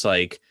up this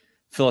like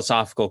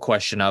philosophical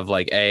question of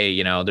like,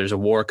 there's a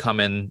war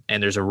coming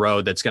and there's a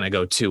road that's going to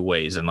go two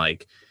ways. And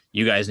like,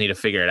 you guys need to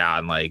figure it out.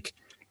 And like,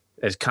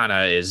 it kind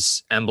of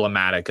is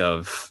emblematic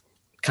of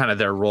kind of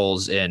their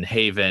roles in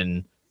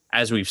Haven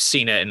as we've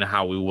seen it and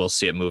how we will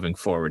see it moving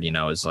forward,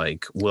 is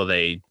like, will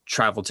they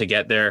travel to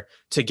get there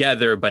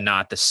together, but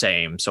not the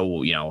same?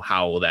 So,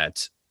 how will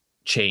that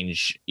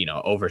change,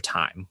 over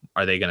time?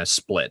 Are they going to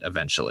split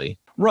eventually?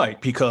 Right,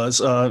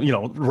 because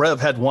Rev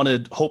had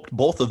hoped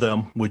both of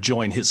them would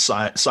join his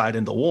side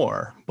in the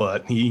war,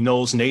 but he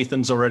knows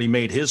Nathan's already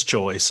made his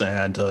choice,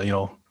 and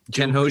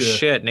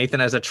shit, Nathan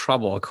has a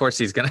trouble. Of course,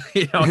 he's gonna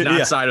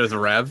not side with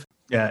Rev.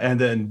 Yeah, and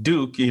then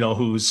Duke,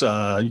 who's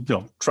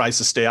tries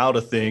to stay out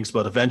of things,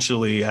 but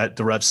eventually,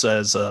 the Rev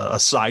says a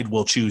side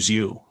will choose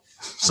you.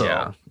 So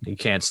yeah, you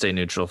can't stay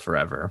neutral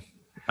forever.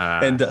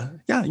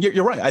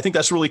 You're right. I think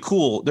that's really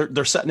cool.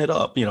 They're setting it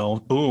up.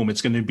 Boom,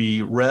 it's going to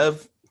be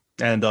Rev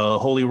and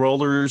Holy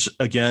Rollers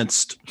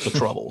against the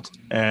Troubled.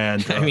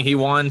 And I mean, he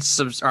won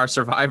our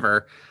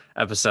Survivor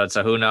episode,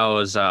 so who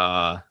knows?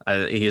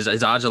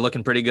 His odds are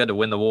looking pretty good to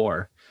win the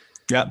war.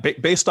 Yeah,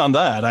 based on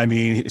that, I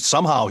mean,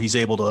 somehow he's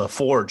able to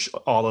forge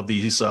all of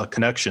these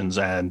connections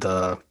and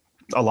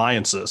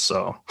alliances.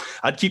 So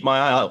I'd keep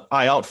my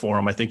eye out for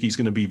him. I think he's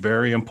going to be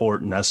very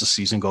important as the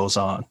season goes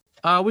on.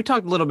 We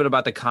talked a little bit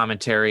about the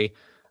commentary.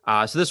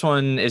 So this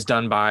one is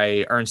done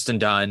by Ernst and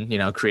Dunn,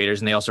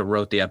 creators, and they also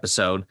wrote the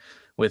episode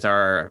with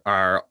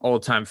our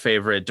old-time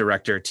favorite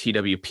director,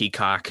 T.W.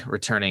 Peacock,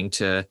 returning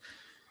to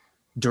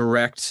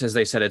direct. As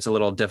they said, it's a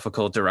little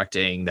difficult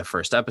directing the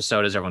first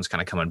episode as everyone's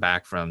kind of coming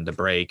back from the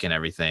break and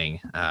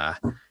everything,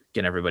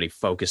 getting everybody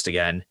focused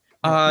again.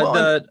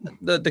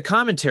 The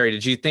commentary,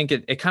 did you think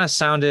it kind of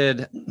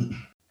sounded...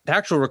 The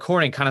actual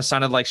recording kind of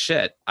sounded like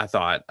shit, I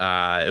thought.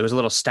 It was a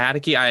little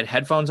staticky. I had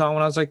headphones on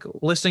when I was like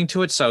listening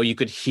to it, so you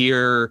could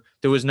hear.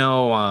 There was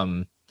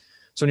no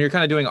so when you're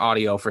kind of doing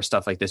audio for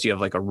stuff like this, you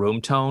have like a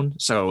room tone.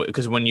 So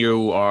because when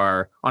you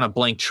are on a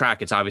blank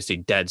track, it's obviously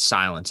dead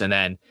silence, and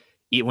then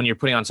when you're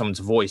putting on someone's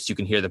voice, you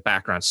can hear the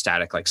background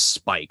static like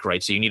spike,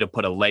 right? So you need to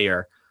put a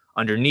layer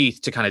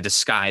underneath to kind of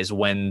disguise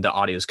when the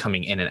audio is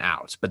coming in and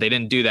out. But they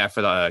didn't do that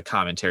for the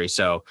commentary,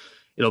 so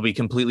it'll be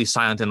completely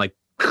silent and like.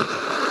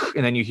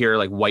 And then you hear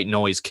like white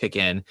noise kick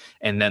in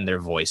and then their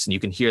voice, and you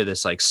can hear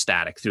this like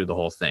static through the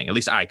whole thing. At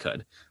least I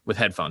could with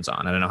headphones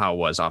on. I don't know how it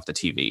was off the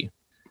TV.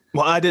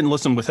 Well, I didn't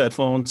listen with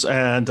headphones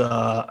and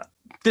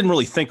didn't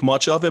really think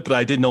much of it, but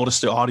I did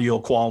notice the audio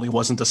quality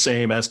wasn't the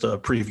same as the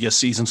previous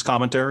season's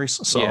commentaries.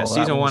 So yeah,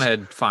 season one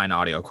had fine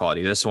audio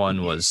quality. This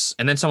one was,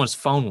 and then someone's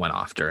phone went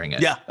off during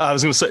it. Yeah, I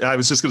was just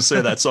going to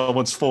say that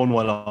someone's phone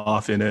went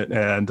off in it.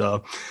 And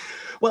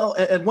well,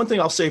 and one thing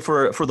I'll say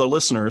for the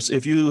listeners,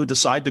 if you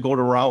decide to go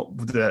the route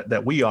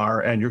that we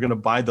are, and you're going to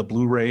buy the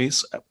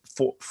Blu-rays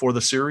for the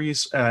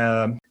series,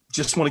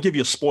 just want to give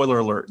you a spoiler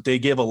alert. They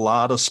give a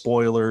lot of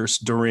spoilers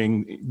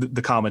during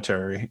the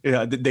commentary.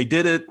 Yeah, they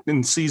did it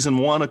in season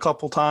one a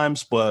couple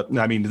times, but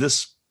I mean,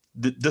 this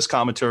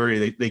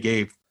commentary, they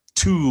gave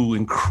two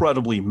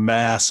incredibly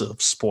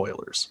massive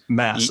spoilers.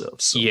 Massive.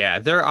 So. Yeah,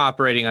 they're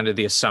operating under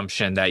the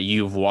assumption that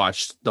you've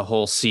watched the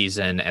whole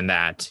season and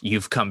that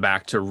you've come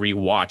back to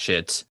rewatch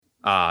it,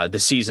 the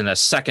season a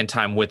second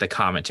time with the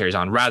commentaries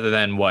on, rather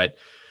than what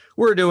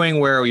we're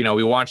doing where,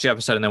 we watch the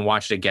episode and then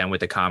watch it again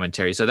with the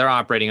commentary. So they're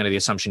operating under the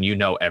assumption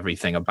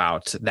everything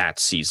about that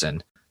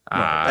season.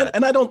 Right.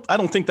 And I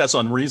don't think that's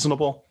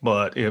unreasonable,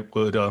 but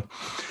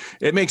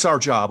it makes our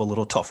job a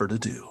little tougher to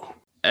do.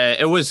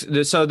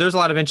 So there's a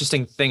lot of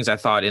interesting things I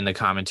thought in the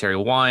commentary.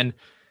 One,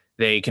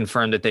 they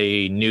confirmed that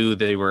they knew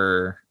they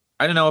were,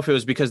 I don't know if it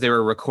was because they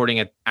were recording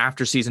it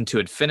after season 2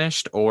 had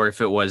finished or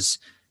if it was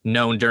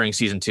known during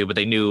season 2, but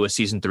they knew a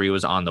season 3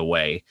 was on the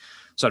way.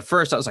 So at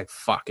first I was like,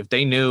 fuck, if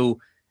they knew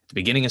at the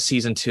beginning of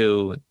season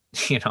 2,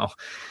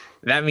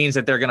 that means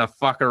that they're going to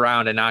fuck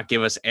around and not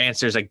give us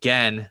answers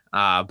again.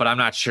 But I'm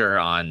not sure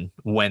on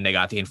when they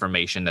got the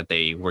information that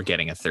they were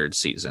getting a third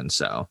season.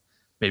 So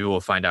maybe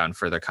we'll find out in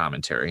further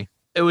commentary.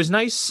 it was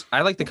nice.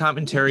 I like the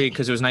commentary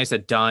because it was nice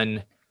that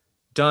Dunn,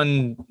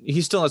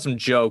 he still has some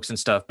jokes and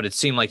stuff, but it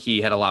seemed like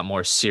he had a lot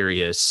more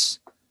serious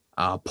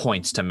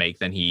points to make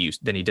than he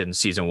did in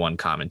season 1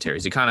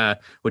 commentaries. He kind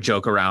of would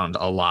joke around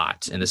a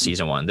lot in the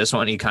season 1. This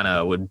one, he kind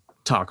of would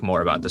talk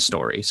more about the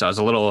story. So I was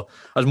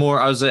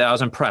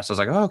impressed. I was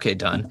like, oh, okay,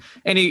 Dunn.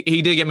 And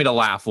he did get me to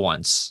laugh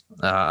once.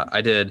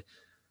 He did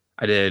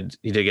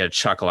get a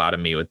chuckle out of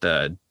me with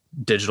the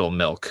digital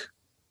milk.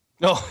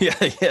 Oh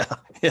yeah.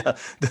 Yeah,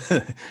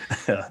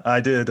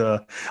 I did.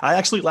 I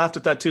actually laughed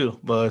at that too.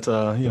 But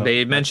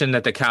they mentioned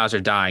that the cows are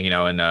dying,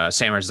 and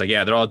Sammer's like,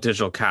 yeah, they're all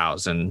digital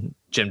cows, and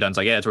Jim Dunn's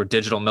like, yeah, it's where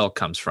digital milk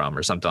comes from,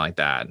 or something like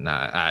that.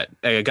 And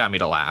it got me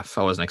to laugh.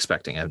 I wasn't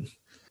expecting it.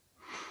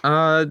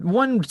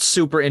 One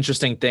super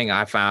interesting thing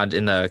I found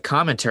in the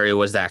commentary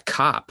was that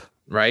cop,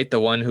 right?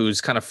 The one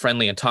who's kind of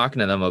friendly and talking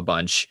to them a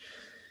bunch.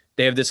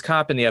 They have this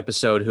cop in the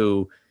episode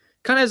who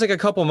kind of has like a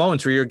couple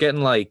moments where you're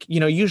getting like,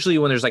 usually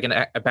when there's like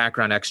a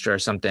background extra or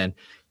something,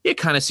 you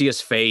kind of see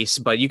his face,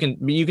 but you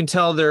can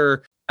tell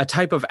they're a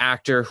type of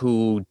actor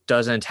who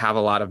doesn't have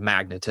a lot of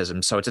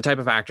magnetism. So it's a type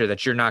of actor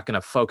that you're not going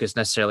to focus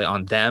necessarily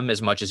on them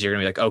as much as you're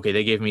going to be like, okay,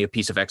 they gave me a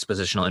piece of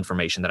expositional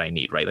information that I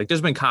need, right? Like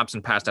there's been cops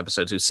in past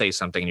episodes who say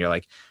something and you're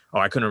like, oh,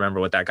 I couldn't remember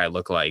what that guy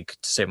looked like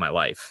to save my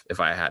life if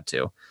I had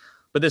to.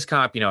 But this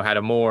cop, had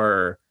a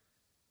more,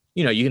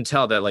 you can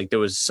tell that like there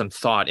was some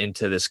thought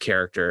into this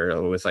character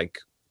with like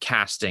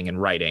casting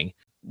and writing.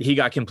 He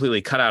got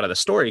completely cut out of the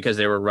story because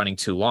they were running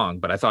too long,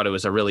 but I thought it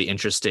was a really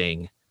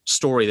interesting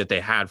story that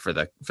they had for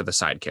the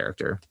side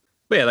character.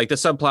 But yeah, like the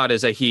subplot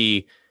is that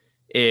he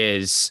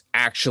is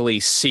actually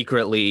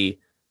secretly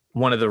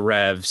one of the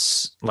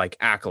Rev's like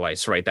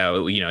acolytes, right?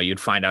 That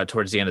you'd find out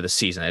towards the end of the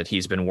season that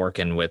he's been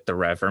working with the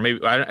Rev, or maybe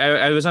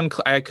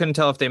I couldn't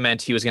tell if they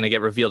meant he was going to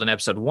get revealed in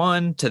episode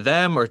 1 to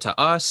them or to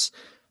us,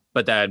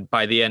 but that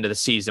by the end of the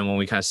season when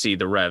we kind of see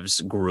the Rev's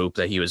group,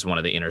 that he was one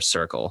of the inner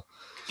circle.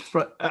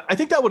 Right. I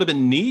think that would have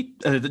been neat.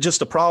 Just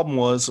the problem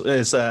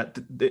is that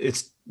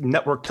it's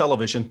network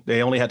television.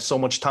 They only had so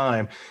much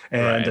time,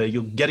 and right.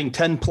 You getting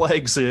 10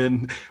 plagues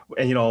in,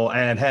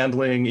 and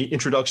handling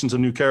introductions of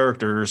new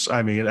characters.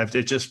 I mean,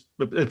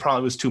 it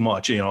probably was too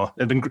much. It would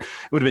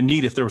have been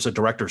neat if there was a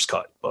director's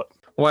cut. But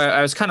well,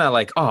 I was kind of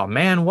like, oh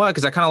man, what?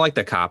 Because I kind of like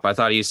the cop. I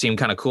thought he seemed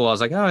kind of cool. I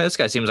was like, oh, this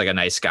guy seems like a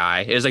nice guy.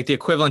 It was like the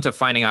equivalent of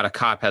finding out a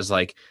cop has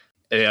like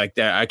a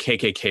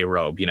KKK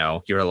robe,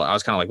 I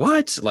was kind of like,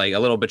 what? Like a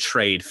little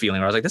betrayed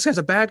feeling where I was like, this guy's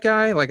a bad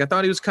guy. Like I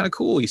thought he was kind of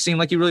cool. He seemed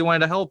like he really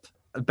wanted to help.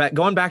 But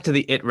going back to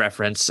the It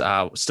reference,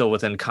 still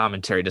within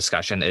commentary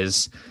discussion,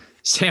 is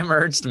Sam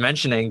Ernst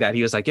mentioning that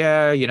he was like,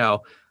 yeah,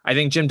 I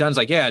think Jim Dunn's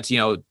like, yeah, it's,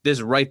 this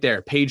right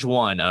there, page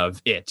 1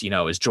 of It,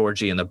 is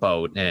Georgie in the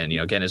boat and,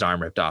 getting his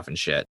arm ripped off and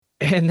shit.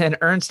 And then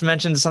Ernst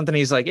mentions something.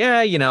 He's like,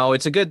 yeah,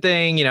 it's a good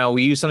thing,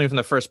 we use something from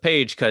the first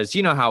page because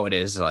you know how it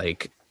is,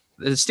 like,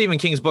 Stephen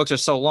King's books are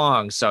so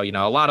long, so a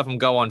lot of them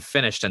go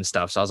unfinished and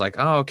stuff. So I was like,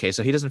 oh, okay,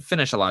 so he doesn't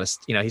finish a lot of,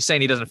 he's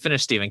saying he doesn't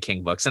finish Stephen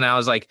King books. And I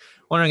was like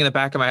wondering in the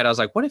back of my head, I was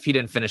like, what if he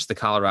didn't finish The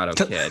Colorado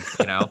Kid?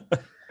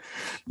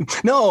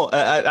 No,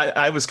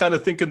 I was kind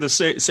of thinking the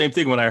same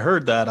thing when I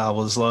heard that. I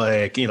was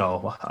like,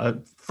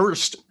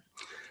 first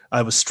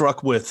I was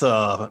struck with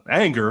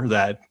anger,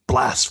 that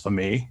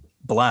blasphemy,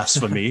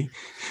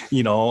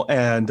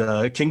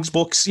 and King's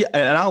books. Yeah,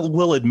 and I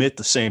will admit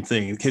the same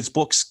thing. His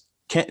books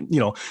can't,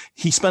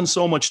 he spends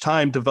so much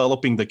time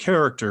developing the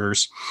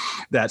characters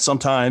that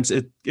sometimes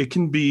it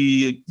can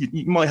be,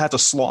 you might have to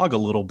slog a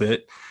little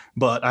bit,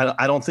 but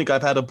I don't think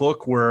I've had a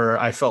book where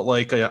I felt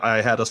like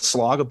I had to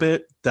slog a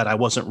bit that I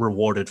wasn't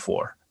rewarded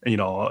for,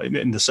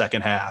 in the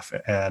second half.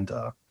 And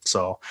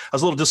so I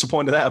was a little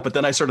disappointed at that, but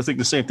then I started thinking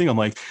the same thing. I'm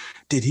like,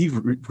 did he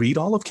read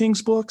all of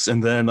King's books?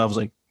 And then I was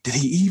like, did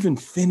he even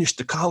finish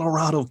The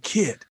Colorado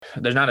Kid?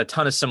 There's not a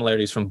ton of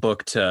similarities from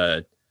book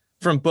to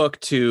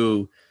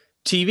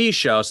TV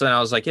show. So then I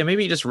was like, yeah,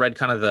 maybe he just read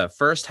kind of the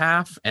first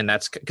half, and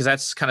that's because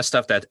that's kind of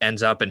stuff that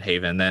ends up in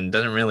Haven, then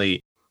doesn't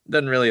really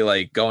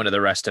like go into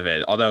the rest of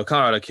it. Although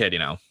Colorado Kid,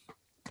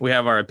 we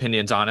have our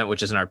opinions on it,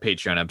 which is in our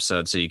Patreon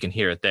episode, so you can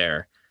hear it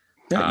there.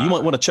 Yeah, you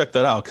might want to check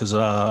that out because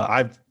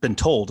I've been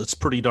told it's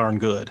pretty darn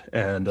good,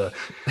 and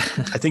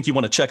I think you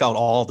want to check out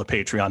all the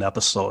Patreon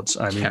episodes.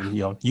 I mean,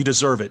 you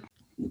deserve it.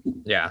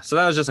 Yeah, so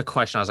that was just a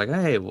question. I was like,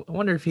 hey, I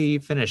wonder if he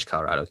finished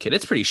Colorado Kid.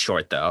 It's pretty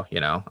short, though.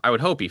 I would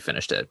hope he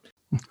finished it.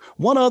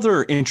 One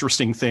other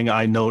interesting thing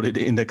I noted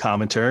in the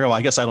commentary, well,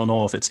 I guess I don't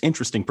know if it's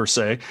interesting per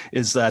se,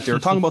 is that they were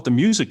talking about the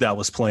music that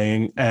was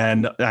playing.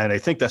 And I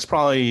think that's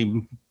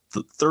probably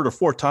the third or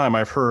fourth time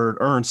I've heard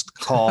Ernst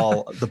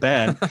call the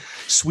band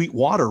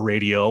Sweetwater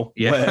Radio,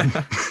 when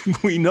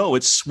we know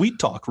it's Sweet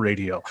Talk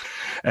Radio.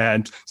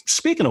 And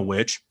speaking of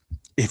which,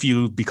 if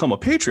you become a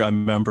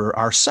Patreon member,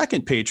 our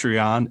second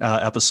Patreon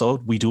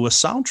episode, we do a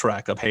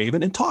soundtrack of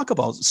Haven and talk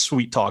about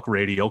Sweet Talk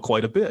Radio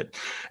quite a bit.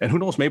 And who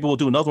knows, maybe we'll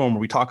do another one where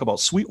we talk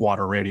about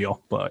Sweetwater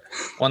Radio. But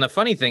well, and the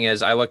funny thing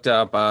is, I looked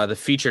up the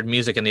featured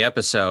music in the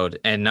episode,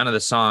 and none of the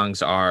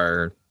songs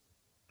are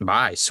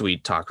by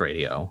Sweet Talk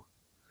Radio.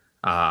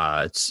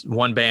 It's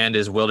one band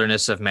is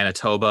Wilderness of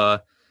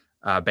Manitoba.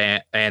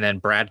 band, and then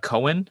Brad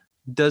Cohen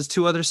does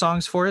 2 other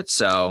songs for it.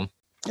 So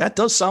that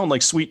does sound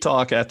like Sweet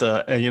Talk at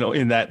the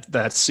in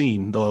that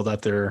scene though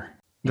that they're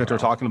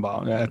talking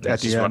about at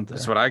the end.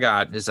 That's what I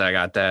got. I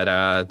got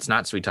that it's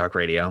not Sweet Talk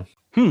Radio.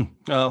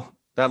 Well,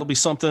 that'll be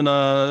something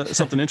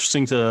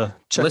interesting to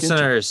check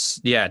Listeners,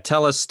 into. Yeah,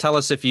 tell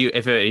us if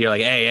you're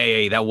like,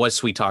 hey, that was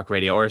Sweet Talk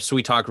Radio, or if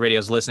Sweet Talk Radio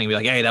is listening, be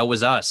like, hey, that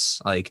was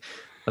us. Like,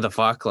 what the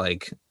fuck?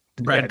 Like,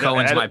 Brad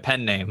Cohen's my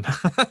pen name.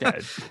 Yeah,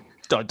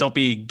 don't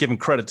be giving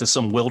credit to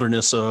some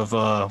wilderness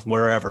of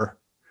wherever.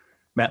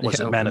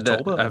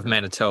 Manitoba? Of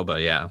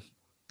Manitoba, yeah.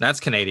 That's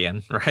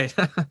Canadian, right?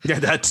 Yeah,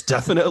 that's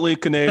definitely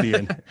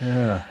Canadian.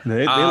 Yeah,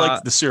 they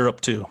like the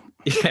syrup too.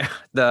 Yeah,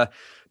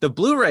 the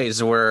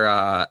Blu-rays were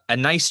a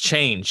nice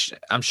change.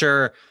 I'm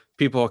sure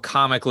people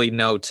comically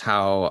note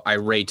how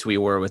irate we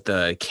were with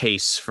the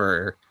case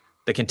for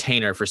the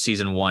container for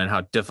season 1,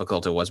 how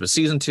difficult it was. But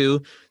season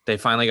 2, they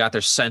finally got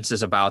their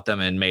senses about them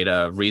and made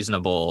a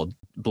reasonable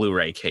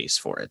Blu-ray case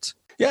for it.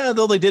 Yeah,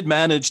 though they did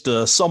manage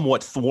to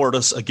somewhat thwart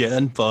us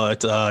again,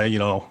 but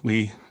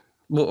we.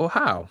 Well,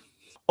 how?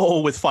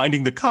 Oh, with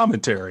finding the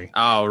commentary.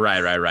 Oh,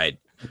 right.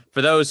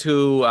 For those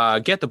who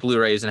get the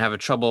Blu-rays and have a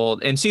trouble,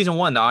 in season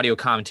 1, the audio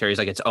commentary is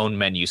like its own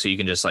menu, so you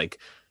can just like,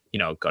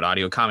 go to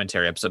audio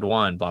commentary, episode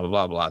 1, blah, blah,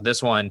 blah, blah.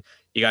 This one,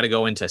 you got to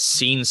go into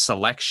scene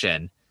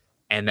selection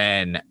and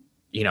then,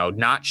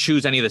 not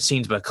choose any of the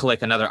scenes, but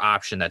click another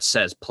option that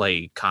says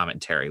play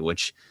commentary,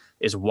 which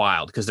is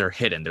wild because they're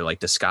hidden. They're like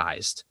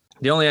disguised.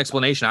 The only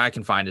explanation I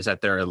can find is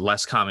that there are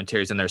less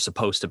commentaries than they're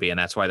supposed to be, and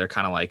that's why they're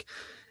kind of like,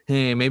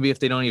 hey, maybe if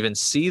they don't even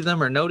see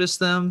them or notice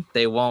them,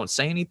 they won't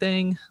say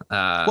anything.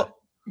 Well,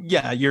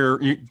 yeah,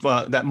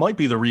 that might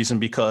be the reason,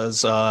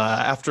 because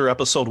after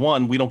episode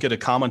 1, we don't get a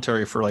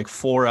commentary for like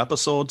 4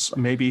 episodes,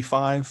 maybe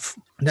 5.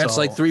 That's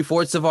like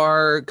 3/4 of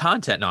our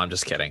content. No, I'm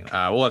just kidding.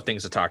 We'll have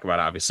things to talk about,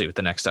 obviously, with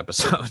the next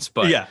episodes.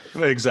 But yeah,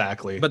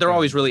 exactly. But they're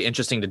always really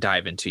interesting to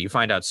dive into. You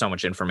find out so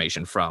much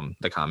information from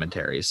the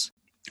commentaries.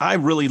 I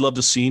really loved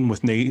the scene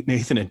with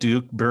Nathan and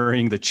Duke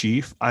burying the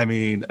chief. I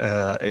mean,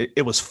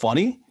 it was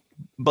funny,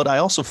 but I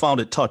also found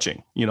it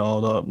touching.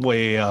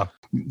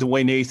 The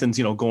way Nathan's,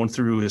 going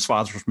through his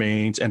father's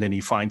remains, and then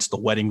he finds the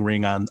wedding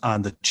ring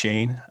on the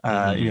chain.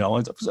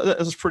 It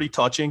was pretty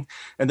touching.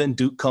 And then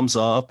Duke comes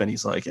up and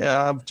he's like,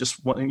 yeah,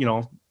 just want to,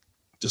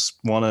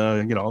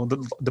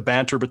 the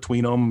banter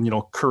between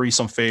them, curry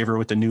some favor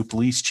with the new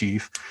police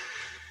chief.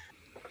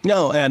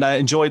 No, and I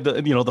enjoyed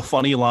the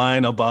funny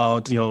line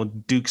about,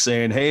 Duke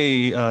saying,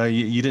 hey,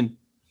 you didn't,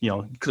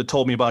 could have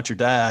told me about your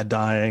dad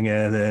dying.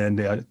 And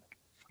then,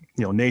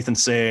 Nathan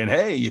saying,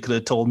 hey, you could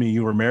have told me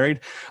you were married.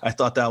 I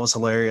thought that was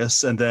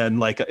hilarious. And then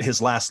like his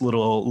last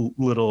little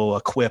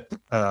quip,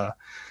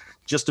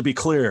 just to be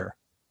clear,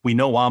 we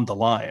know I'm the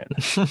lion.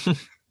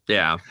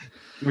 Yeah.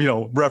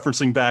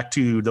 Referencing back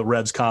to the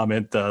Reds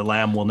comment, the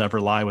lamb will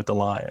never lie with the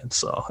lion.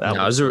 So it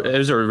was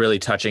a really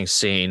touching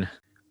scene.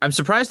 I'm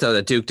surprised though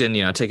that Duke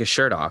didn't, take his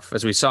shirt off.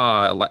 As we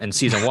saw in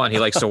season 1, he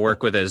likes to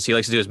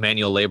do his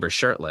manual labor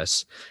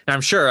shirtless. And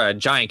I'm sure a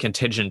giant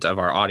contingent of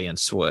our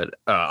audience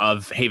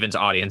of Haven's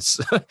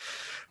audience.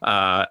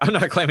 I'm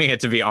not claiming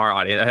it to be our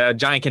audience. A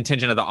giant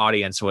contingent of the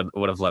audience would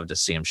have loved to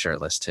see him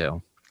shirtless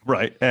too.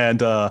 Right.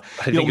 And I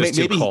think it was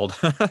too cold.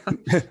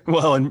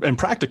 Well, in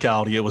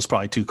practicality, it was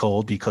probably too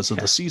cold because of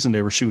the season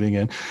they were shooting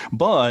in.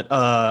 But,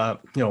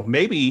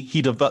 maybe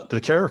the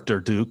character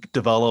Duke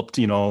developed,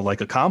 like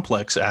a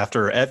complex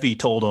after Evie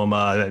told him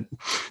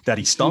that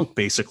he stunk,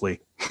 basically.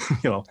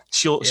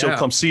 She'll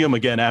come see him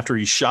again after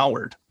he's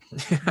showered.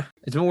 Yeah.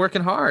 He's been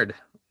working hard.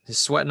 He's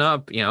sweating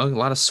up, a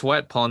lot of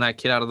sweat pulling that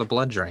kid out of the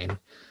blood drain.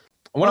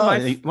 One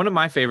of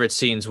my favorite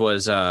scenes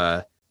was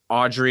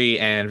Audrey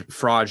and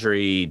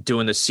Fraudry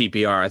doing the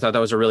CPR. I thought that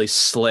was a really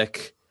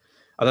slick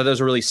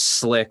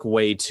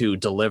way to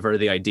deliver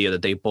the idea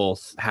that they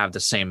both have the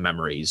same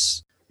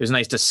memories. It was a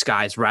nice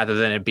disguise rather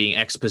than it being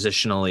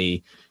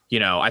expositionally,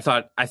 I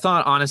thought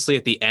honestly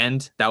at the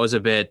end that was a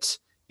bit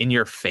in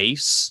your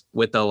face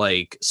with the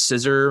like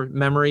scissor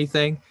memory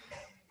thing.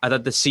 I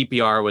thought the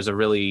CPR was a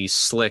really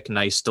slick,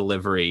 nice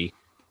delivery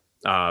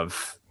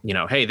of,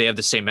 hey,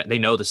 they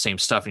know the same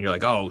stuff. And you're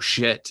like, oh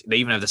shit, they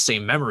even have the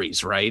same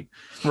memories, right?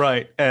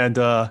 Right. And,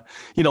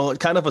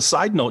 kind of a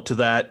side note to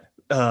that,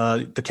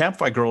 the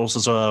Campfire Girls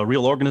is a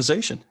real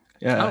organization.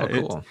 Yeah. Oh,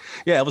 cool.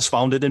 It was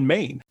founded in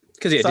Maine.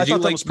 Because I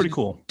thought that was pretty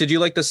cool. Did you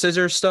like the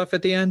scissors stuff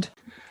at the end?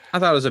 I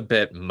thought it was a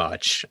bit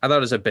much.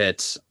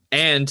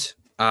 And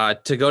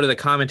to go to the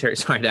commentary,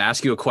 sorry to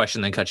ask you a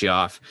question, then cut you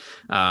off.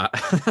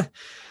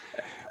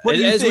 What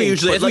do you think? We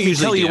usually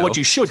tell you do. what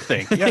you should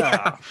think.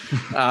 Yeah.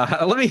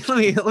 Let me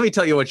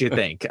tell you what you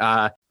think.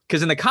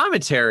 Because in the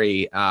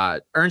commentary,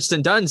 Ernst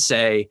and Dunn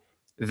say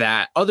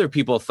that other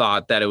people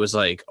thought that it was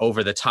like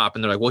over the top,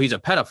 and they're like, well, he's a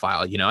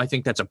pedophile. I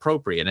think that's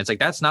appropriate. And it's like,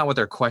 that's not what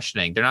they're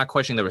questioning. They're not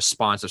questioning the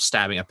response of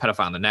stabbing a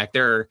pedophile in the neck.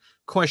 They're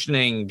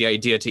questioning the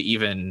idea to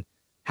even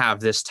have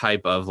this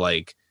type of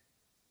like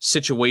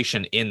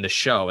situation in the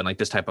show and like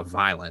this type of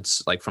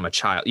violence, like from a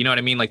child, you know what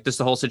I mean? Like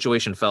the whole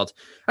situation felt,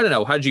 I don't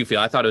know. How did you feel?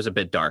 I thought it was a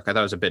bit dark. I thought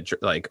it was a bit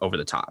like over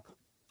the top.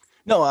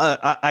 No,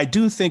 I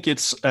do think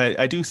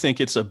I do think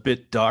it's a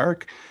bit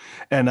dark,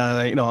 and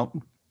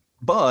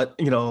but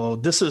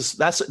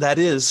that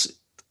is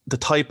the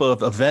type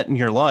of event in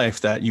your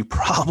life that you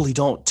probably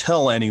don't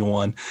tell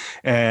anyone,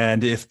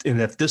 and if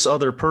this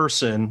other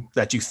person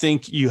that you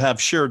think you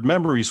have shared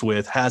memories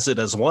with has it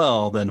as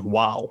well, then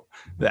wow,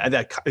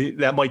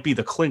 that might be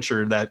the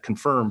clincher that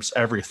confirms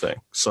everything.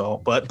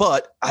 So,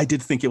 but I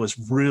did think it was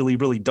really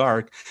really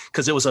dark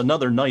because it was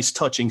another nice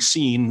touching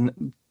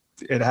scene.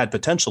 It had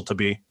potential to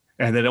be.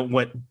 And then it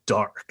went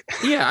dark.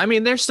 Yeah, I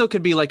mean, there still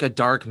could be like a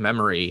dark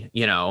memory,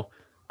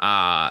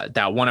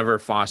 that one of her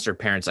foster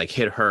parents like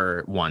hit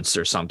her once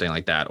or something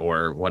like that,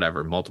 or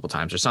whatever, multiple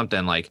times or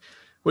something, like,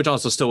 which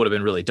also still would have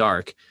been really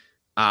dark.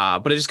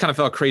 But it just kind of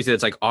felt crazy that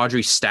it's like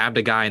Audrey stabbed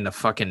a guy in the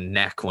fucking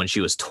neck when she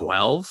was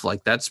 12.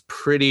 Like, that's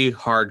pretty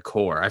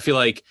hardcore. I feel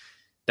like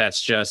that's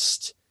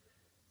just,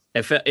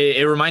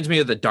 it reminds me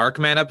of the Dark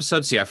Man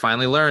episode. See, I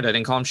finally learned I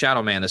didn't call him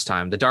Shadow Man this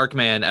time. The Dark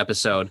Man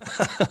episode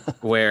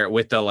where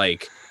with the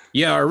like,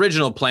 yeah, our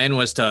original plan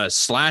was to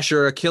slash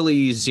her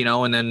Achilles,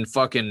 and then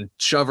fucking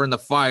shove her in the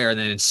fire and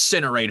then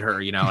incinerate her,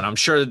 and I'm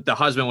sure the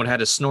husband would have had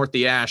to snort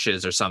the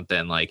ashes or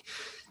something. Like,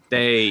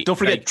 they don't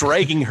forget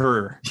dragging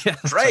her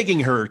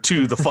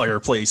to the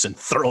fireplace and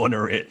throwing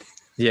her in.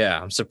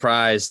 Yeah, I'm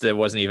surprised it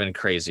wasn't even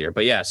crazier.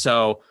 But yeah,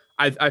 so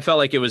I felt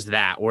like it was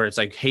that where it's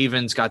like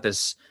Haven's got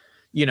this,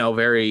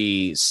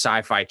 very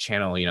sci-fi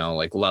channel,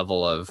 like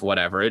level of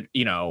whatever, and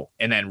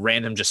then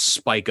random just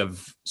spike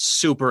of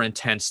super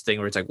intense thing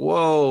where it's like,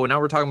 whoa, now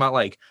we're talking about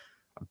like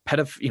a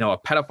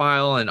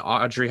pedophile and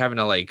Audrey having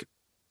to like,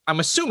 I'm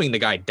assuming the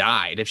guy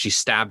died if she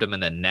stabbed him in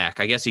the neck.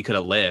 I guess he could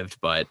have lived,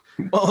 but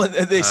well,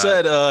 they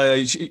said,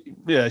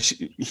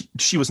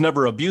 she was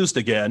never abused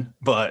again,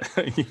 but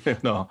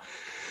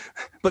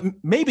But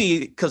maybe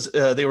because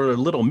they were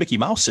little Mickey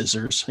Mouse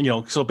scissors,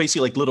 so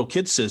basically like little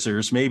kid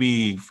scissors,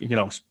 maybe,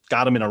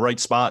 got him in a right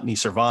spot and he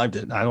survived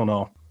it. I don't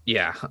know.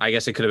 Yeah, I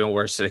guess it could have been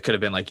worse. It could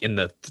have been like in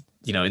the,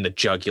 in the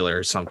jugular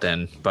or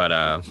something,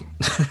 but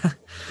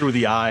through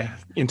the eye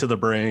into the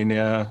brain.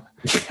 Yeah.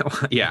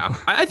 Yeah.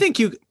 I think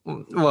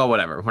well,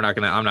 whatever. I'm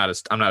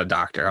not a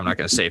doctor. I'm not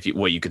going to say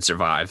what you could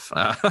survive.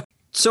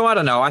 So I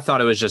don't know. I thought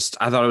it was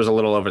a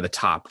little over the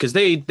top because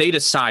they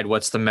decide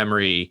what's the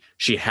memory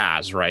she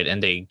has, right?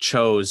 And they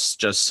chose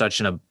just such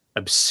an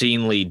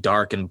obscenely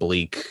dark and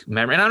bleak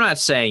memory. And I'm not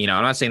saying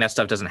that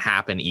stuff doesn't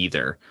happen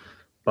either,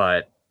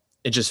 but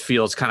it just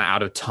feels kind of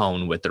out of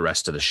tone with the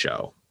rest of the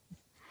show.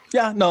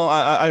 Yeah, no,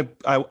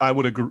 I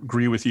would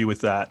agree with you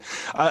with that.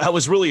 I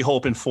was really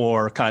hoping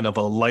for kind of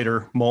a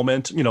lighter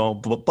moment,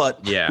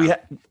 but yeah.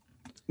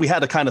 We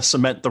had to kind of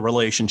cement the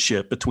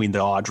relationship between the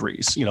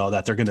Audreys,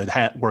 that they're going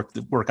to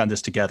work on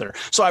this together.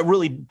 So I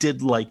really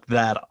did like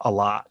that a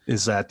lot,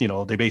 is that,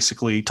 they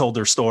basically told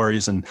their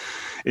stories and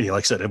like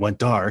I said, it went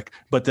dark,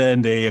 but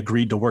then they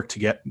agreed to work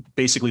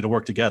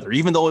together,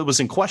 even though it was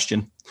in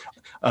question.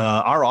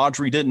 Our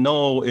Audrey didn't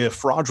know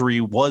if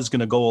Rodri was going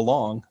to go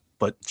along,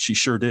 but she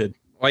sure did.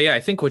 Well, yeah, I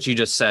think what you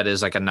just said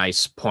is like a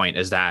nice point,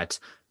 is that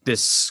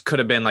this could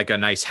have been like a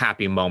nice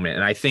happy moment.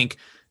 And I think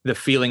the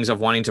feelings of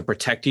wanting to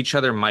protect each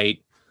other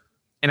might,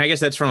 and I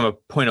guess that's from a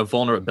point of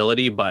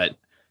vulnerability, but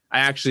I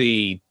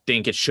actually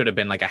think it should have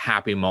been like a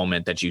happy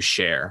moment that you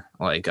share.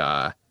 Like,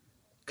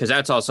 because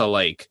that's also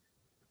like,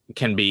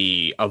 can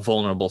be a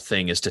vulnerable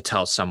thing, is to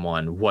tell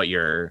someone what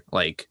you're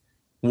like,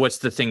 what's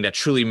the thing that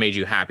truly made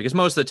you happy. Because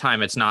most of the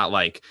time it's not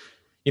like,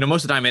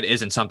 most of the time it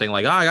isn't something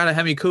like, oh, I got a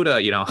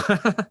Hemi-Cuda,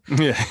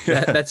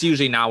 Yeah. That's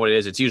usually not what it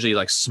is. It's usually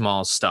like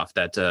small stuff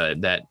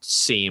that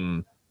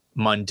seem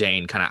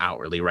mundane kind of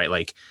outwardly, right?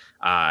 Like,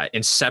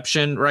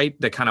 Inception, right?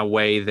 The kind of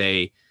way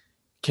they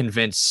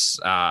convince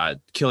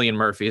Cillian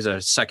Murphy, is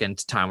a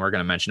second time we're going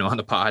to mention him on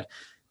the pod.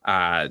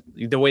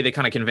 The way they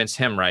kind of convince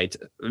him, right?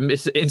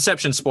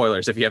 Inception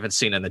spoilers, if you haven't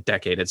seen it in the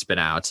decade it's been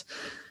out,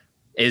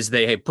 is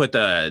they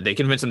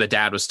convinced him that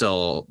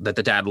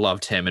the dad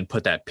loved him and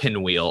put that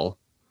pinwheel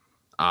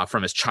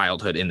from his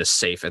childhood in the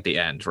safe at the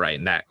end, right?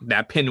 And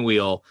that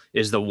pinwheel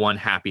is the one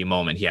happy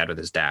moment he had with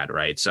his dad,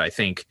 right? So I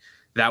think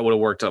that would have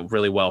worked out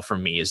really well for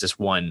me, is this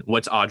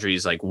what's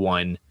Audrey's like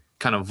one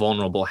kind of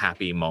vulnerable,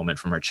 happy moment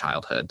from her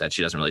childhood that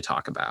she doesn't really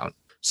talk about.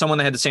 Someone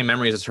that had the same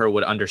memories as her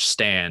would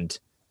understand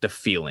the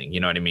feeling. You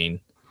know what I mean?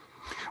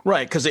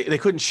 Right. Because they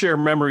couldn't share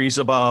memories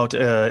about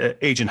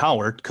Agent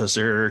Howard because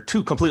they're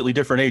two completely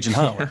different Agent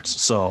Howards.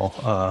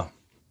 So,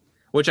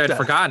 which I'd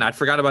forgotten.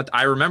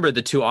 I remembered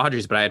the two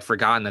Audreys, but I had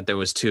forgotten that there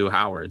was two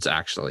Howards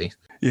actually.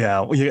 Yeah.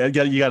 Well, you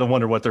got to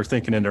wonder what they're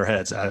thinking in their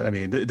heads. I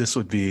mean, this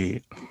would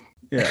be.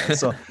 Yeah.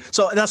 So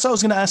that's what I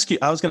was going to ask you.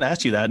 I was going to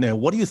ask you that. Now,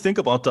 what do you think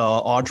about the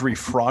Audrey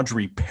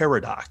Fraudry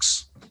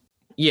paradox?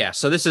 Yeah.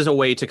 So this is a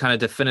way to kind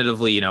of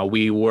definitively,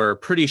 we were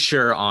pretty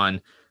sure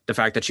on the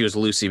fact that she was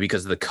Lucy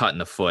because of the cut in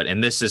the foot.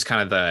 And this is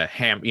kind of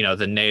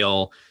the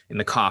nail in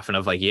the coffin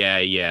of like, yeah,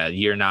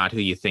 you're not who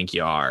you think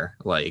you are,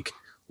 like,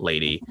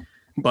 lady.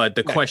 But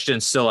the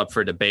question's still up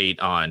for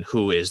debate on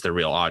who is the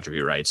real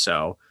Audrey, right?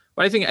 So,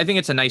 but I think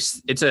it's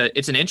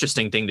it's an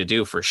interesting thing to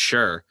do for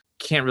sure.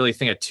 Can't really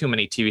think of too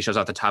many TV shows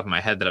off the top of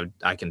my head that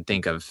I can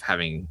think of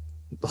having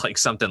like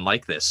something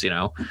like this,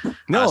 No,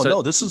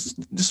 this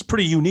is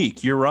pretty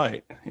unique. You're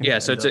right. Yeah,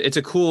 so it's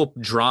a cool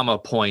drama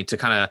point to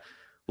kind of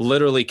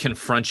literally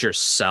confront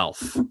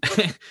yourself,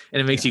 and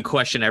it makes you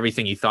question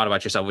everything you thought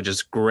about yourself, which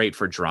is great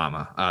for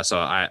drama. So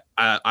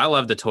I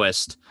love the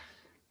twist.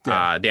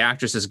 Yeah. The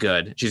actress is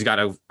good. She's got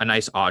a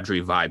nice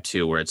Audrey vibe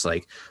too, where it's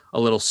like a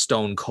little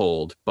stone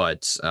cold,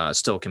 but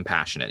still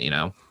compassionate,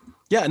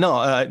 Yeah, no,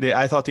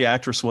 I thought the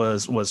actress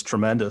was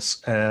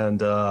tremendous.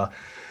 And,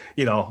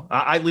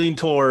 I lean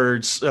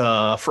towards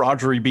for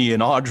Audrey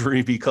being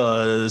Audrey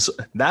because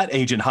that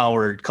Agent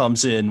Howard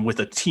comes in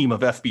with a team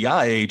of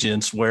FBI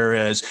agents,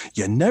 whereas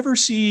you never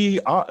see,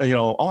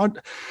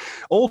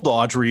 old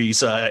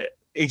Audrey's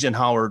Agent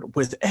Howard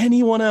with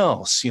anyone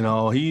else.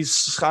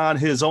 He's on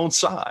his own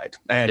side,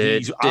 and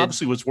he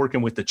obviously was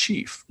working with the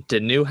chief.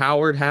 Did new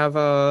Howard have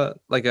a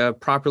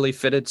properly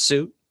fitted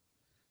suit?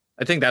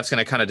 I think that's going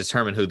to kind of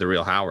determine who the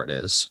real Howard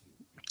is.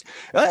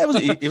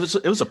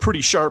 It was a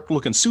pretty sharp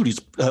looking suit.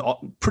 He's a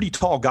pretty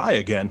tall guy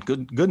again.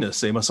 Goodness,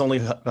 they must only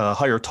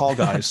hire tall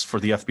guys for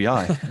the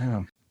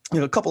FBI.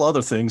 Yeah. A couple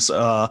other things.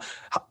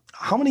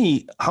 How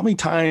many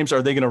times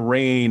are they going to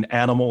rain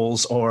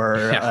animals or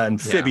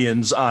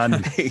amphibians on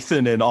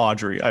Nathan and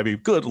Audrey? I mean,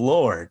 good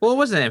Lord. Well, it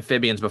wasn't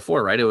amphibians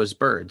before, right? It was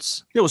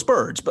birds. It was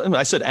birds, but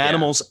I said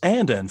animals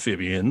and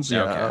amphibians.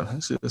 Yeah.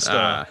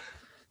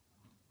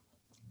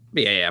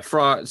 Okay.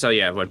 Frog.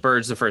 So what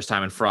birds the first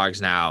time and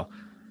frogs now.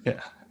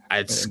 Yeah.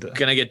 It's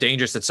going to get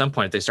dangerous at some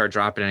point if they start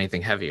dropping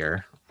anything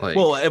heavier.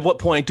 Well, at what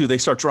point do they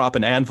start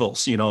dropping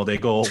anvils? They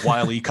go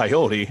Wile E.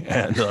 Coyote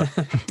and.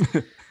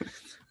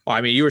 Well,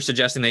 I mean, you were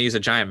suggesting they use a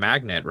giant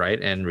magnet, right,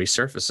 and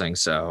resurfacing,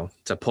 so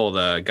to pull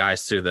the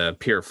guys through the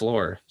pier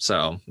floor.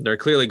 So they're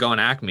clearly going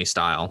Acme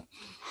style.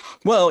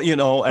 Well,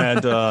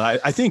 and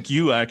I think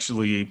you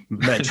actually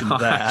mentioned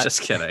that. I'm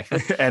just kidding.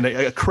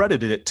 And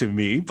credited it to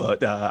me,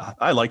 but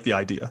I like the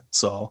idea.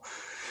 So,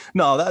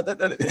 no,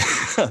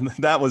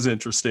 that was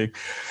interesting.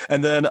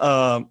 And then,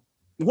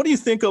 what do you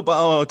think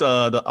about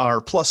our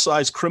plus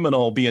size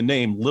criminal being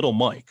named Little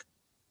Mike?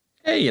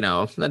 Hey,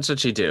 that's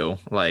what you do.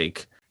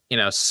 Like.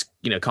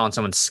 Calling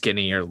someone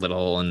skinny or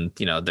little, and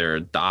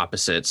they're the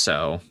opposite.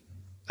 So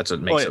that's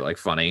what makes it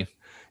funny.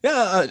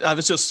 Yeah, I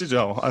was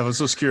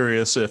just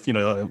curious if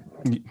you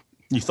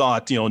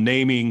thought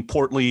naming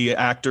portly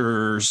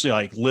actors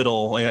like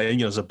little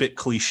is a bit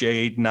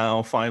cliched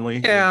now. Finally,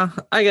 yeah,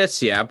 I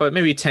guess but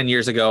maybe 10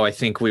 years ago, I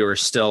think we were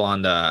still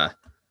on the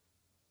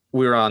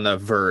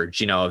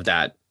verge, of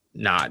that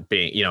not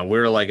being. We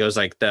were like it was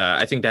like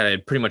I think that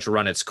had pretty much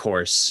run its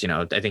course.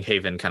 I think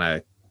Haven kind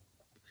of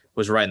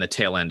was right in the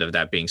tail end of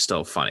that being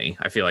still funny.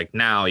 I feel like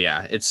now,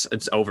 it's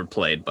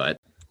overplayed, but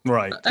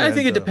right. I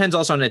think it depends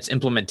also on its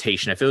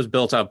implementation. If it was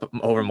built up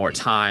over more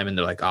time and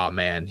they're like, oh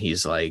man,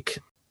 he's like,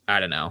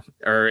 I don't know.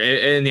 Or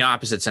in the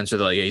opposite sense, where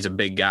they're like, he's a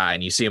big guy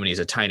and you see him and he's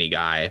a tiny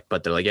guy,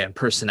 but they're like, in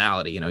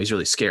personality, he's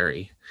really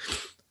scary.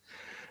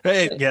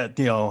 Hey,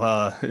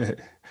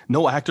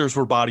 no actors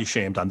were body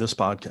shamed on this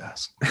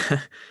podcast.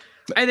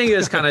 I think it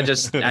was kind of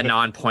just a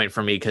non-point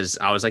for me because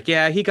I was like,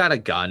 he got a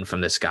gun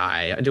from this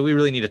guy. Do we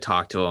really need to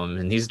talk to him?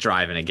 And he's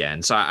driving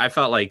again. So I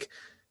felt like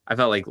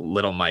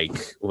Little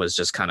Mike was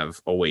just kind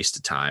of a waste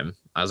of time.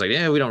 I was like,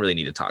 we don't really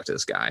need to talk to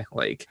this guy.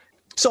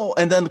 So,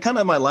 and then kind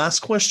of my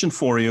last question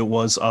for you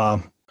was,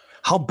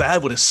 how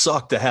bad would it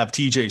suck to have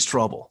TJ's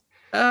trouble?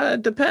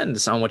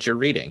 Depends on what you're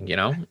reading,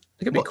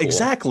 It could be cool.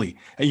 Exactly.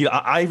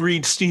 I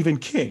read Stephen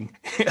King.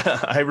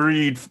 I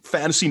read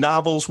fantasy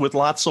novels with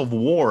lots of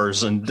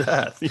wars and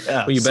death.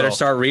 Yeah. Well, you better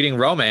start reading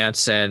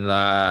romance and,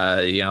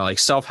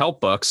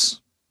 self-help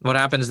books. What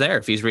happens there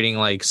if he's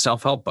reading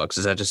self-help books?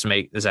 Does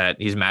that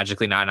he's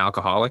magically not an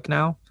alcoholic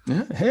now?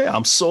 Yeah. Hey,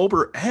 I'm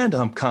sober and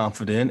I'm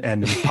confident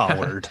and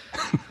empowered.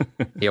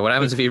 Yeah. What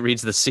happens if he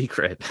reads The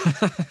Secret?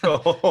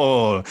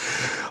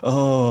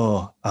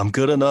 I'm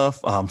good enough.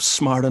 I'm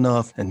smart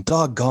enough, and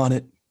doggone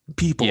it,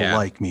 people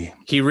like me.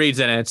 He reads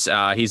and it's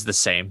he's the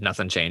same.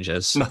 Nothing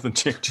changes.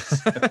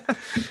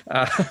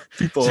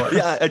 People.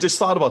 Yeah. I just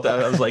thought about that.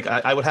 I was like,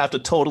 I would have to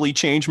totally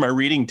change my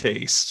reading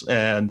tastes,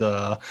 and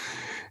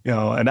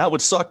and that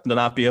would suck to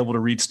not be able to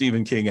read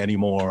Stephen King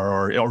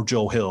anymore, or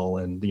Joe Hill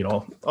and,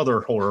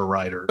 other horror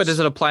writers. But does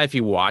it apply if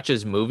you watch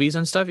his movies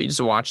and stuff? You just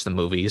watch the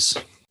movies.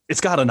 It's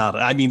got to not.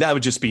 I mean, that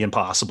would just be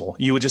impossible.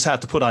 You would just have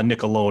to put on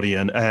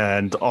Nickelodeon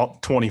and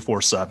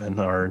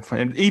 24/7,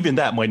 and even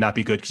that might not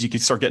be good because you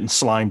could start getting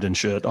slimed and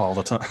shit all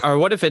the time. Or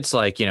what if it's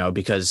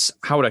because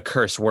how would a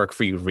curse work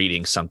for you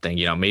reading something?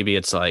 Maybe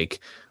it's like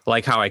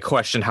how I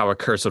questioned how a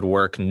curse would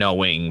work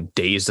knowing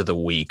days of the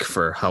week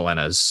for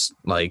Helena's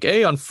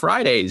hey, on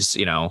Fridays,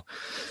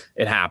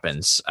 it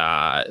happens.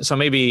 So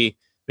maybe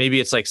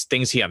it's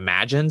things he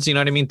imagines, you know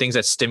what I mean? Things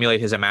that stimulate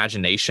his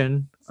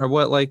imagination or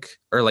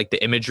the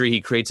imagery he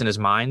creates in his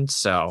mind.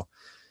 So,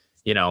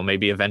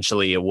 maybe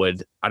eventually it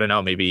would, I don't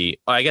know,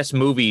 I guess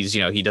movies,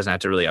 he doesn't have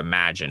to really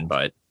imagine,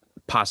 but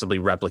possibly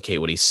replicate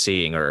what he's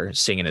seeing or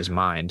seeing in his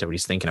mind or what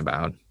he's thinking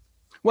about.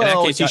 Well, in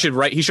that case,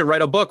 he should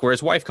write a book where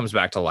his wife comes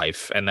back to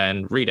life and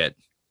then read it.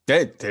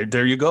 Hey,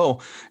 there you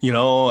go.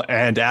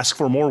 And ask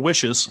for more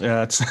wishes.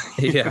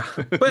 Yeah,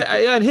 but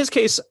in his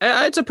case,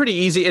 it's a pretty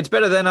easy. It's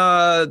better than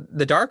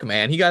the Dark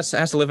Man. He has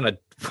to live in a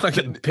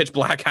fucking pitch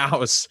black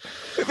house.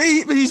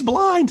 He's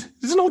blind.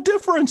 There's no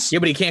difference. Yeah,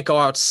 but he can't go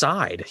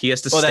outside. He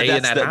has to stay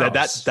in that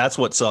house. That's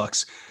what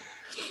sucks.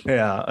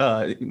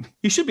 Yeah,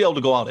 he should be able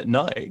to go out at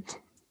night.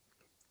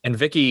 And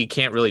Vicky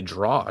can't really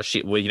draw.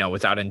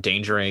 Without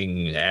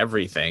endangering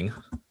everything.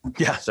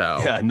 Yeah. So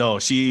yeah, no,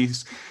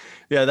 she's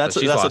that's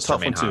a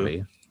tough one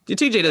hobby. too.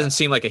 TJ doesn't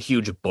seem like a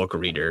huge book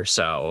reader,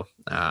 so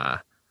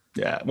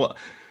yeah.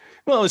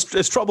 Well,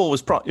 his trouble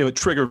was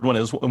triggered when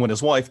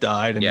his wife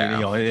died, and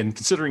and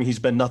considering he's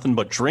been nothing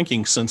but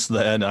drinking since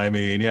then, I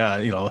mean,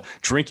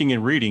 drinking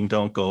and reading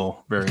don't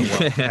go very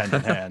well hand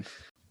in hand.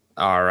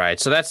 All right,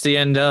 so that's the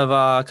end of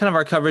kind of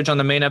our coverage on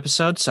the main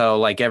episode. So,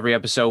 like every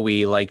episode,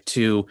 we like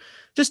to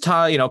just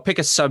pick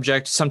a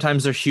subject.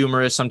 Sometimes they're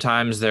humorous,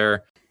 sometimes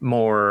they're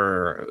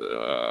more.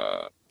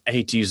 I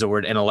hate to use the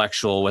word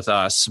intellectual with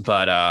us,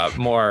 but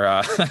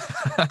more.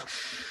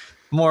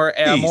 More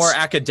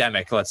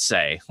academic, let's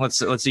say.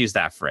 Let's use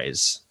that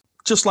phrase.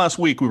 Just last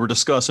week, we were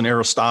discussing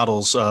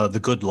Aristotle's The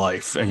Good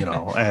Life,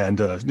 and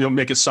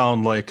make it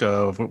sound like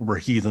we're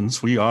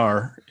heathens. We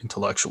are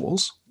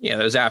intellectuals. Yeah,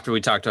 that was after we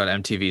talked about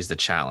MTV's The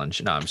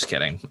Challenge. No, I'm just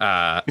kidding.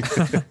 But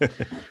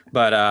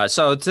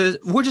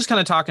we're just kind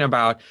of talking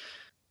about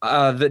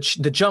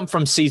the jump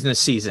from season to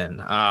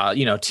season.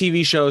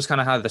 TV shows kind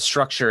of how the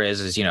structure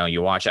is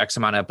you watch X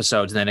amount of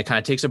episodes, and then it kind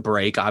of takes a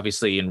break.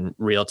 Obviously, in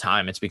real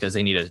time, it's because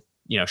they need to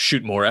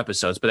shoot more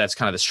episodes, but that's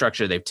kind of the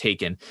structure they've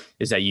taken,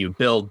 is that you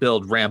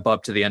build, ramp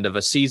up to the end of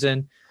a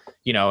season,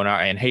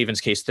 in Haven's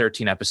case,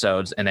 13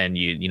 episodes. And then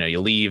you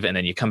leave, and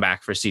then you come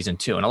back for season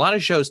 2. And a lot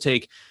of shows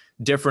take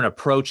different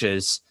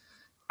approaches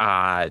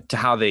to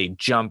how they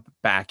jump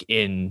back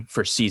in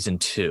for season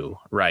 2.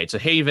 Right. So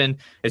Haven,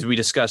 as we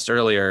discussed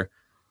earlier,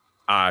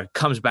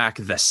 comes back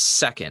the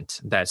second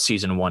that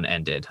season 1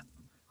 ended.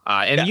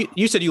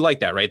 You said you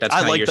like that, right? That's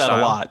I like your that style?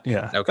 a lot.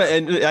 Yeah. Okay.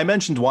 And I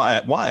mentioned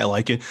why I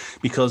like it,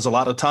 because a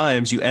lot of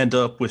times you end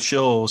up with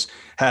shows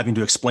having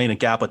to explain a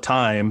gap of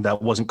time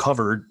that wasn't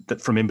covered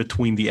from in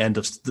between the end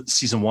of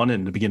season 1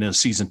 and the beginning of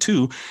season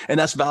 2. And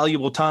that's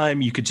valuable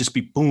time. You could just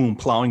be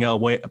plowing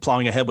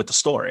ahead with the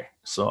story.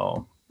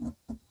 So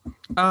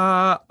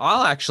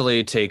I'll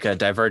actually take a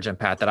divergent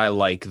path that I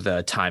like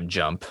the time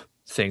jump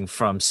thing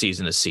from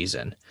season to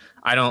season.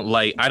 I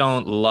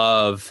don't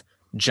love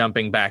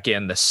jumping back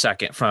in the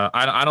second from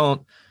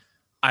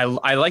I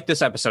like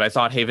this episode. I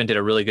thought Haven did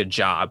a really good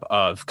job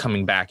of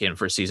coming back in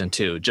for season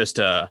 2. Just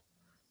to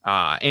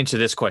answer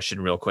this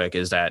question real quick,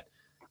 is that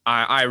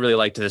I really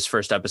liked this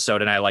first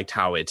episode, and I liked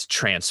how it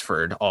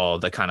transferred all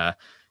the kind of,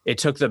 it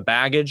took the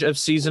baggage of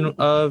season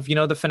of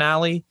the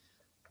finale,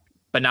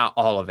 but not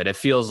all of it. It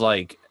feels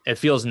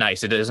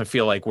nice. It doesn't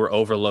feel like we're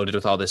overloaded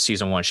with all this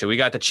season 1 shit. We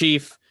got the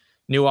Chief,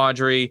 New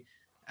Audrey,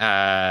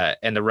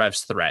 and the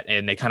Rev's threat,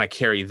 and they kind of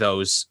carry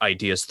those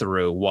ideas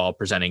through while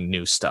presenting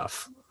new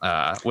stuff,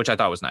 which I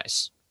thought was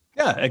nice.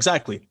 Yeah,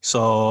 exactly.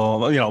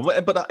 So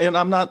and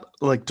I'm not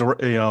like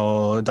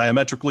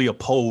diametrically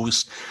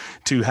opposed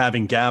to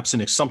having gaps,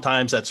 and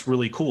sometimes that's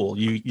really cool.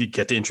 You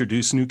get to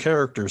introduce new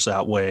characters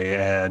that way,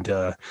 and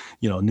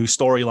new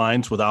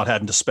storylines without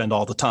having to spend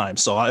all the time.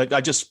 So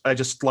I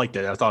just liked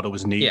it. I thought it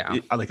was neat. Yeah.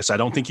 Like I said, I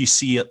don't think you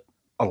see it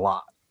a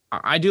lot.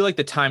 I do like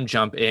the time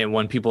jump in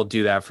when people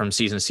do that from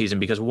season to season,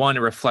 because one, it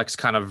reflects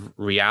kind of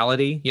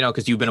reality,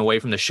 because you've been away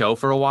from the show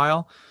for a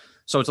while.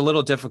 So it's a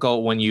little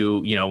difficult when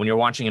when you're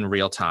watching in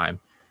real time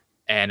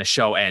and a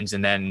show ends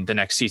and then the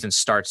next season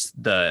starts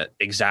the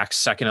exact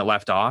second it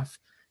left off.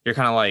 You're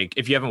kind of like,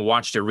 if you haven't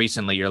watched it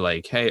recently, you're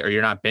like, hey, or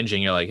you're not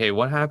binging, you're like, hey,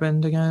 what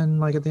happened again?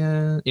 Like at the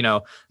end,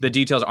 the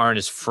details aren't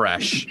as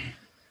fresh.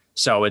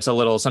 So it's a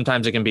little,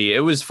 sometimes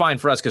it was fine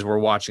for us because we're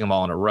watching them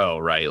all in a row,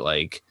 right?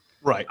 Like,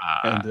 right.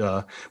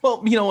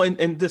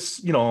 And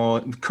this,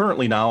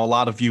 currently now a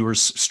lot of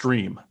viewers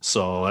stream.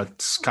 So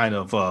it's kind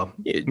of, but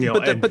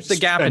the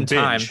gap in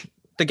time,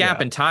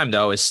 in time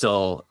though is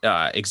still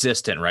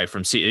existent, right?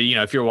 From,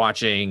 if you're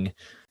watching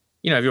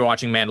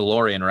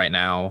Mandalorian right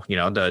now,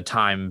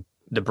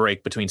 the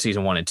break between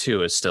season 1 and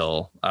 2 is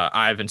still,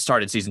 I haven't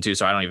started season 2,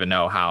 so I don't even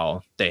know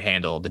how they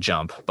handle the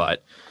jump,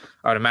 but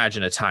I would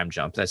imagine a time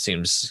jump. That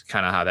seems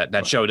kind of how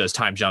that show does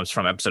time jumps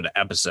from episode to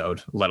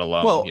episode, let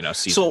alone,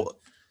 season. So,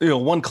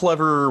 one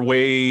clever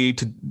way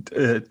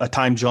to a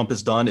time jump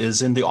is done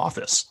is in The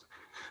Office.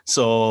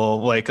 So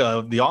like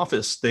The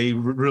Office, they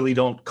really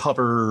don't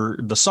cover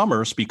the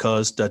summers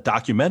because the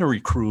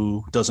documentary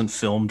crew doesn't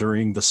film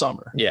during the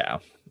summer. Yeah.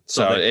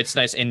 So it's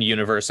nice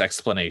in-universe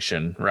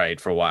explanation, right,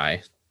 for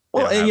why.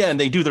 Well, and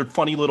they do their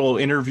funny little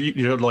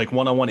interview, like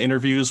one-on-one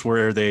interviews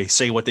where they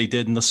say what they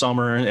did in the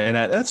summer, and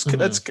that's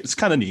it's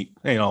kind of neat,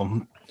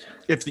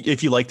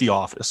 if you like The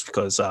Office,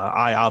 because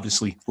I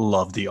obviously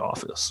love The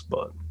Office,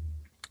 but.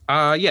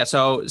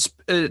 So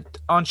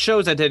on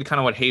shows I did kind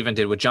of what Haven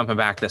did with jumping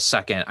back the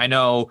second. I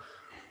know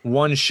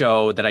one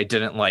show that I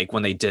didn't like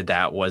when they did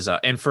that was,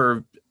 and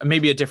for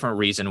maybe a different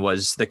reason,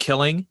 was The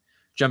Killing,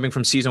 jumping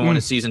from season 1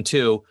 to season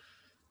 2.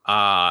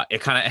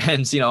 it kind of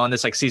ends, on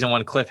this like season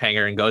 1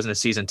 cliffhanger and goes into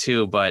season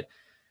 2. But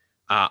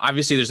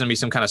obviously there's going to be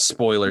some kind of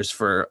spoilers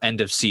for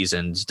end of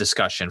seasons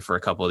discussion for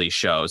a couple of these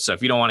shows. So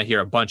if you don't want to hear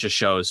a bunch of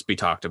shows be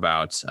talked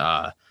about,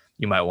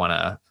 you might want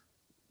to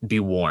be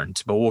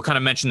warned. But we'll kind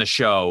of mention the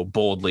show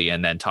boldly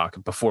and then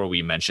talk before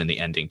we mention the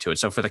ending to it.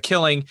 So for the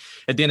killing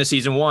at the end of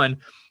season 1,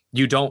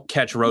 you don't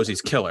catch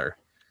Rosie's killer.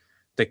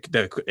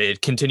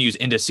 It continues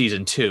into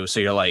season 2. So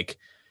you're like,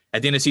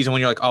 at the end of season 1,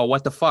 you're like, oh,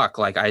 what the fuck?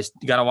 Like,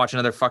 you got to watch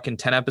another fucking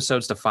 10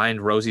 episodes to find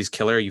Rosie's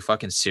killer. Are you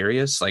fucking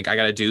serious? Like, I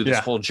got to do this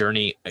whole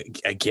journey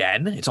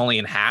again. It's only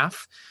in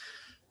half,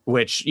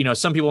 which,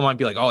 some people might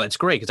be like, oh, it's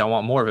great because I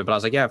want more of it. But I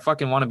was like, yeah, I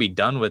fucking want to be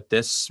done with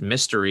this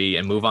mystery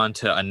and move on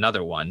to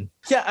another one.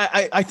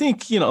 Yeah, I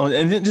think,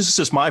 and this is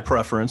just my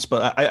preference,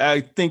 but I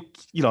think,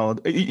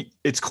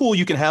 it's cool.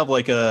 You can have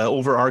like a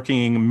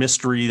overarching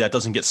mystery that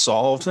doesn't get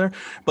solved there.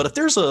 But if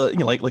there's a,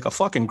 like a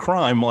fucking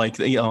crime, like,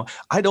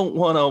 I don't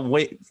want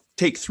to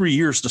take 3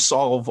 years to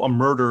solve a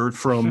murder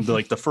from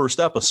the first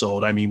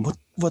episode. I mean,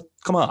 what,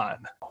 come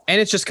on. And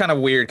it's just kind of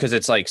weird because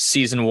it's like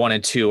season 1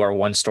 and 2 are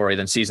one story,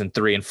 then season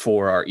 3 and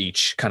 4 are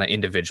each kind of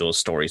individual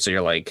story. So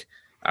you're like,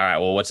 all right,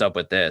 well, what's up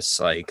with this?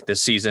 Like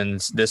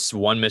this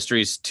one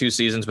mystery is 2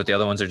 seasons, but the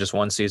other ones are just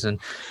 1 season.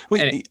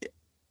 I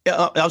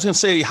was going to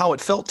say how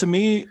it felt to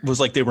me was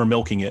like they were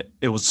milking it.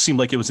 Seemed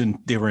like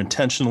they were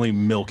intentionally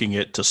milking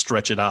it to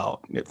stretch it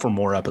out for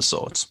more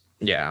episodes.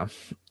 Yeah.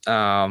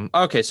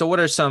 Okay. So what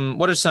are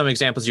some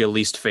examples of your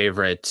least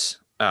favorite?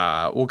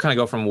 We'll kind of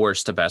go from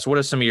worst to best. What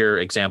are some of your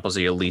examples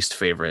of your least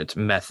favorite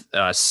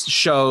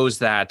shows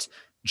that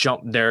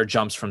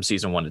jumps from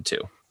season 1 to 2?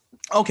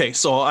 Okay,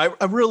 so I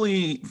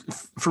really,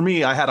 for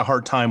me, I had a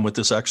hard time with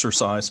this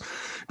exercise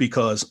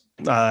because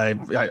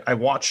I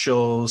watch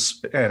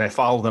shows and I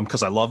follow them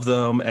because I love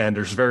them, and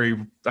there's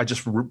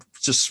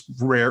just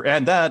rare,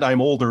 and that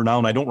I'm older now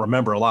and I don't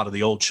remember a lot of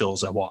the old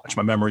shows I watch.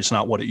 My memory's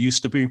not what it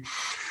used to be.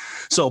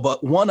 So,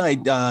 but one I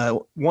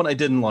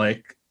didn't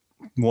like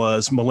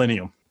was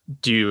Millennium.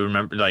 Do you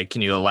remember? Like,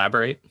 can you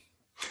elaborate?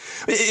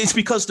 It's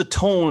because the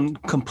tone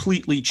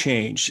completely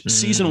changed.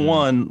 Season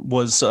 1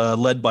 was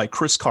led by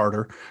Chris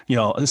Carter,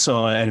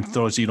 and for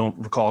those of you who don't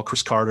recall,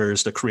 Chris Carter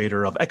is the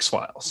creator of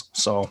X-Files.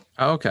 So,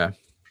 okay.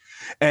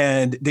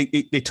 And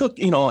they took,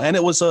 and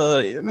it was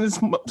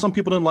some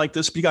people didn't like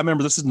this, but you got to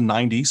remember, this is the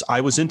 90s.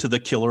 I was into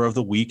the Killer of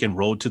the Week and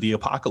Road to the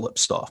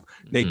Apocalypse stuff.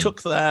 They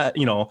took that,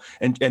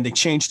 and they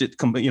changed it,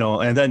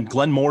 and then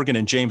Glenn Morgan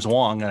and James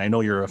Wong, and I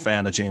know you're a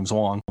fan of James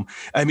Wong.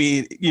 I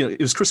mean,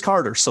 it was Chris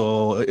Carter,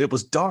 so it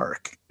was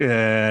dark,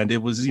 and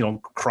it was,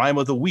 crime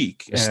of the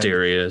week.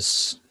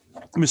 Mysterious.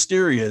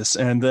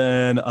 And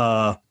then,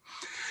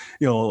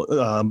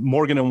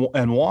 Morgan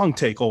and Wong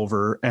take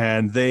over,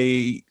 and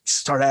they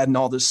start adding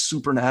all this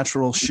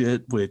supernatural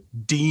shit with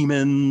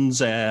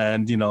demons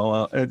and,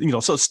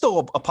 so it's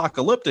still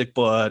apocalyptic,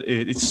 but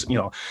it's,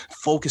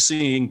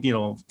 focusing,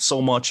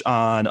 so much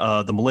on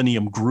the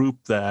Millennium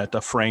Group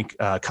that Frank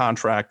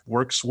Contract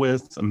works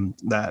with, and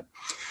that.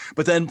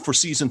 But then for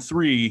season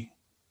 3,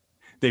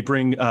 they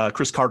bring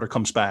Chris Carter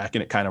comes back,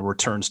 and it kind of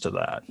returns to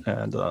that.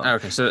 And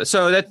okay,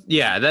 so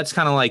that's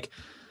kind of like.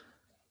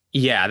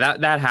 Yeah,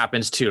 that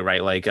happens too,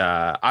 right? Like,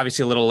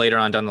 obviously a little later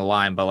on down the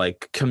line, but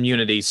like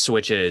Community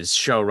switches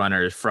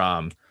showrunners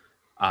from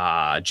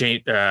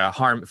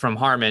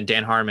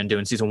Dan Harmon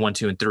doing season 1,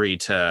 2, and 3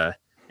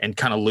 and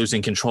kind of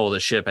losing control of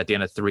the ship at the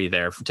end of 3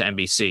 there to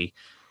NBC,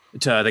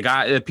 to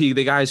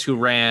the guys who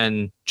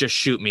ran Just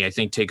Shoot Me, I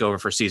think, take over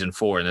for season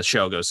 4, and the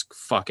show goes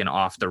fucking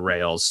off the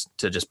rails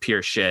to just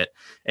pure shit.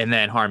 And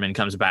then Harmon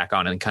comes back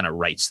on and kind of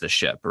rights the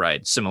ship,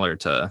 right? Similar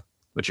to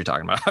what you're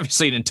talking about.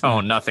 Obviously in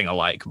tone, nothing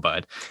alike,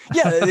 but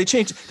yeah, they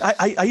changed.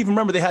 I even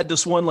remember they had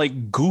this one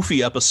like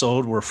goofy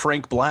episode where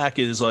Frank Black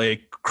is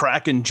like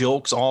cracking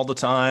jokes all the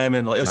time,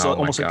 and it's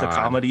almost like a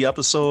comedy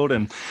episode,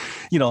 and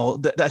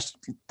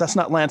that's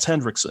not Lance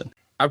Hendrickson.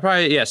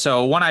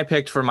 So one I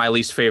picked for my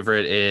least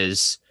favorite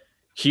is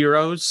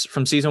Heroes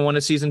from season 1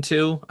 to season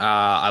 2.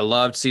 I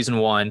loved season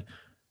 1.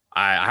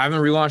 I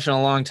haven't rewatched in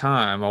a long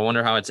time. I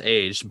wonder how it's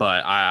aged,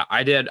 but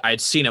I'd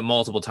seen it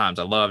multiple times.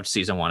 I loved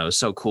season 1. It was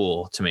so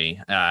cool to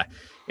me. And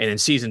then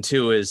season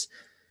 2 is,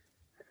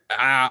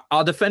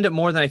 I'll defend it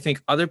more than I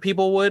think other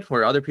people would,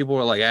 where other people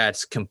were like,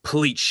 it's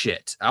complete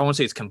shit. I won't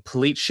say it's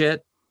complete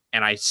shit.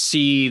 And I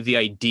see the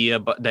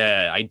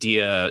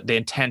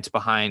intent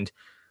behind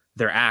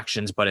their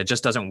actions, but it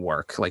just doesn't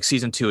work. Like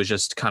season 2 is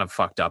just kind of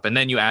fucked up. And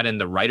then you add in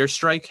the writer's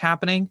strike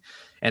happening,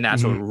 and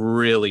that's what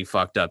really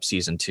fucked up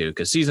season 2.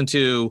 Because season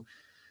 2,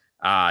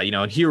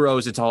 in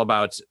Heroes, it's all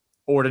about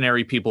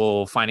ordinary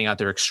people finding out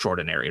they're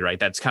extraordinary, right?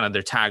 That's kind of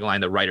their tagline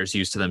the writers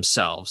use to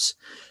themselves.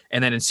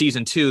 And then in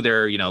season 2,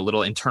 their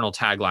little internal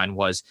tagline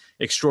was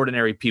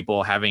extraordinary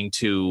people having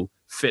to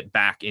fit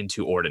back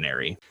into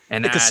ordinary.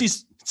 And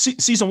because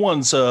season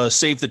 1's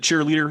save the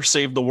cheerleader,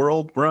 save the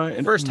world, right?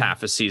 And first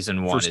half of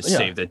season 1 is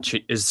save the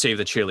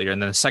cheerleader,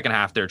 and then the second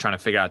half they're trying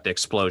to figure out the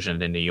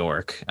explosion in New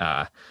York.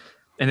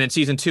 And then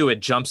season 2, it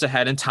jumps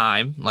ahead in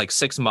time, like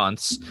 6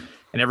 months,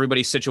 and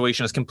everybody's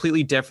situation is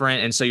completely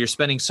different. And so you're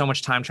spending so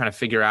much time trying to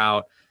figure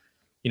out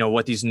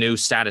what these new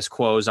status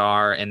quos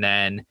are. And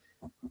then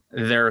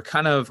they're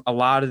kind of a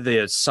lot of the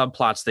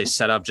subplots they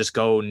set up just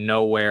go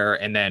nowhere.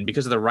 And then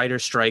because of the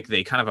writer's strike,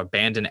 they kind of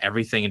abandon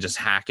everything and just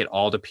hack it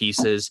all to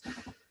pieces.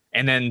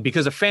 And then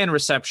because of fan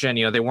reception,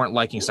 they weren't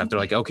liking stuff. They're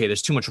like, okay,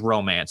 there's too much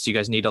romance. You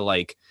guys need to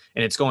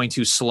and it's going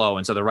too slow.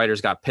 And so the writers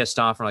got pissed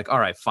off and like, all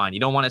right, fine. You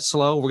don't want it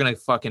slow? We're going to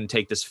fucking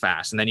take this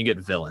fast. And then you get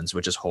villains,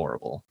 which is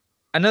horrible.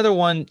 Another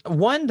one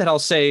that I'll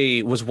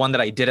say was one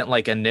that I didn't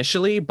like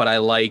initially, but I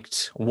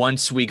liked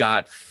once we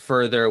got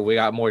further, we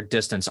got more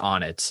distance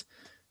on it.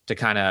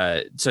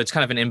 So it's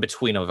kind of an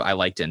in-between of I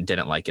liked it and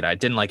didn't like it. I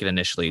didn't like it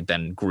initially,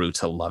 then grew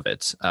to love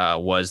it.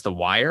 Was The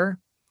Wire.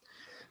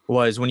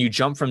 Was when you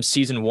jump from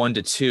season 1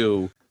 to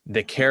 2,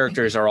 the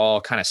characters are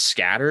all kind of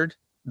scattered.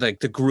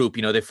 Like the group,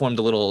 they formed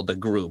the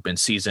group in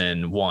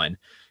season 1.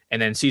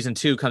 And then season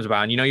 2 comes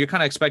about and, you're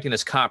kind of expecting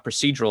this cop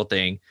procedural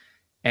thing.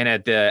 And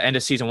at the end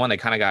of season 1, they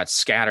kind of got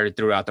scattered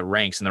throughout the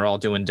ranks and they're all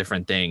doing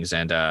different things.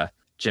 And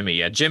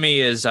Jimmy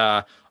is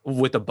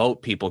with the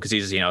boat people because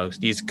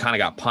he's kind of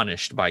got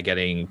punished by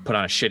getting put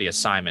on a shitty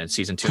assignment in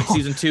season 2. And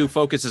season 2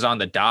 focuses on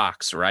the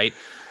docks, right?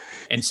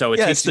 And so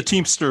it's the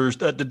Teamsters,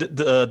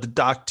 the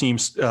dock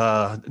teams,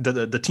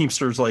 the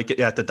Teamsters like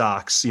at the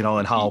docks,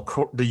 and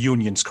how the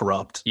union's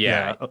corrupt.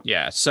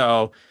 Yeah.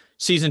 So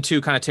season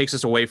 2 kind of takes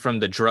us away from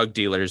the drug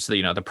dealers,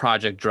 the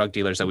project drug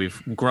dealers that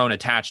we've grown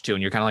attached to.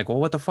 And you're kind of like, well,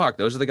 what the fuck?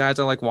 Those are the guys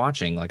I like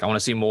watching. Like, I want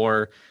to see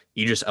more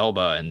Idris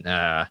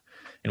Elba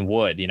and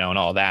Wood, and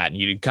all that. And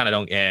you kind of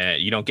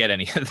don't get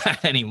any of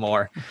that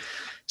anymore.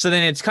 So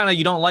then it's kind of,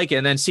 you don't like it.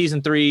 And then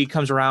season 3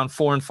 comes around,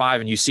 4 and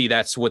 5, and you see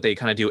that's what they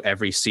kind of do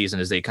every season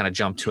is they kind of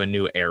jump to a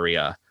new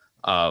area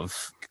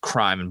of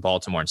crime in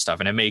Baltimore and stuff.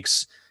 And it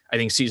makes, I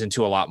think, season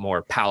 2 a lot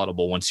more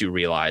palatable once you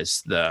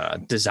realize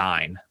the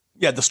design.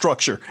 Yeah, the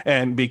structure.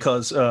 And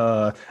because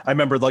I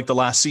remember like the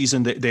last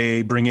season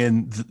they bring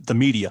in the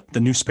media, the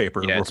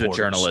newspaper. Yeah, it's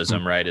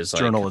journalism, right? Is like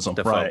journalism,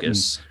 the right.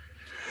 focus.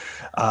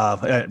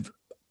 And,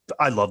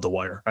 I love The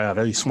Wire.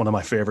 It's one of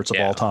my favorites of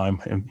all time.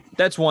 And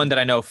that's one that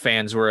I know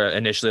fans were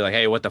initially like,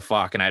 hey, what the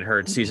fuck? And I'd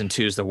heard season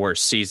 2 is the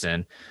worst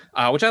season,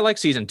 which I like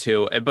season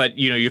 2. But,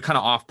 you're kind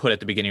of off put at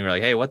the beginning. You're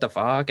like, hey, what the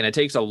fuck? And it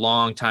takes a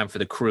long time for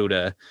the crew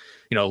to,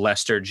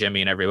 Lester,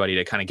 Jimmy, and everybody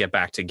to kind of get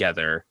back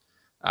together.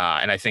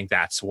 And I think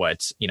that's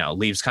what,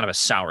 leaves kind of a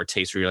sour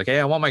taste where you're like, hey,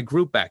 I want my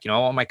group back. I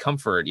want my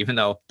comfort, even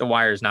though The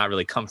Wire is not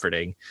really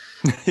comforting.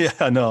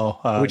 Yeah,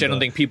 no. Which I don't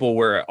think people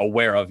were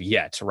aware of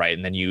yet. Right.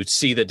 And then you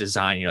see the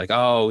design and you're like,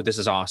 oh, this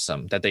is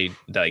awesome that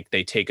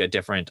they take a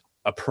different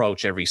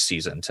approach every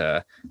season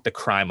to the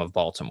crime of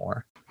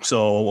Baltimore.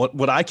 So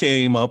what I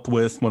came up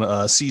with when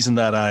a season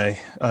that I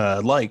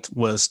liked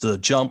was the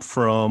jump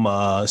from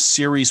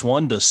series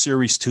 1 to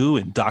series 2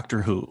 in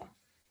Doctor Who.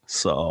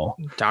 So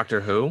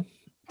Doctor Who?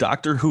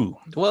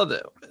 Well,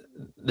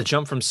 the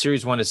jump from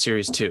series 1 to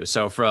series 2.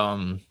 So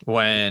from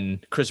when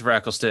Christopher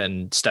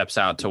Eccleston steps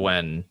out to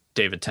when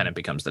David Tennant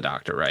becomes the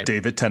Doctor, right?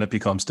 David Tennant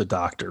becomes the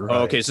Doctor. Right?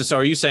 Oh, okay. So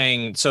are you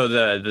saying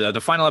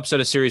the final episode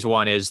of series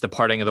 1 is the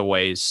parting of the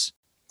ways?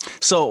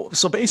 So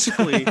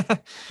basically,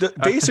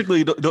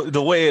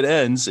 the way it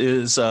ends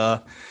is,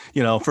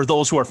 for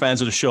those who are fans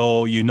of the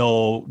show,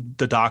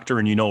 the Doctor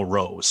and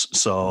Rose.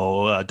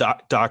 So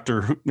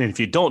Doctor, and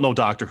if you don't know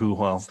Doctor Who,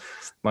 well,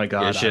 my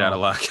God, you're shit out of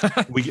luck.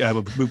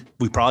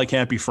 we probably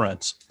can't be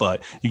friends,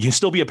 but you can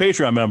still be a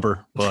Patreon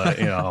member. But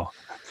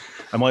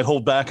I might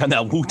hold back on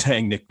that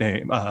Wu-Tang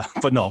nickname,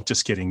 but no,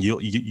 just kidding.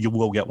 You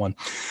will get one.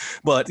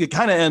 But it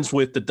kind of ends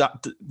with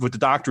the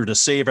Doctor to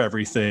save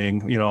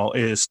everything.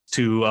 Is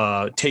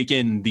to take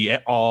in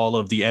all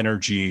of the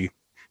energy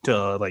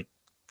to like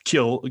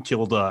kill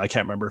the, I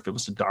can't remember if it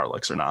was the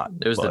Daleks or not.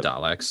 It was the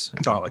Daleks.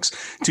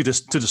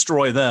 To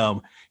destroy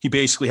them. He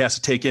basically has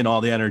to take in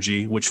all the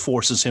energy, which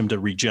forces him to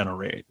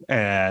regenerate,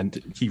 and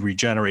he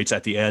regenerates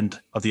at the end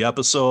of the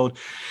episode.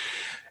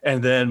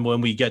 And then when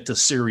we get to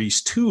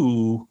series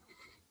 2,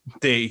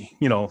 they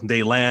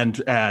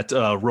land at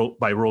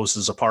by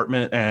Rose's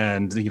apartment,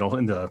 and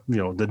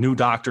the new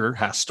Doctor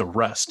has to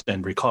rest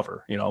and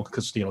recover,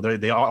 because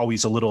they are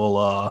always a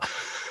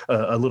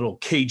little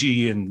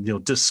cagey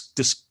and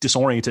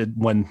disoriented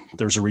when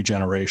there's a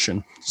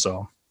regeneration.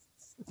 So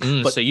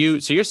so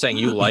you're saying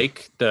you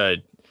like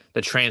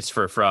the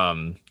transfer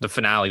from the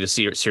finale to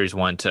series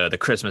 1 to the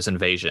Christmas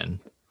invasion?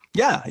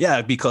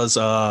 Yeah, because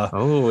I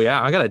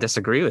gotta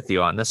disagree with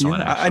you on this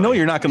one. I know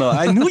you're not gonna.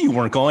 I knew you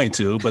weren't going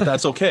to, but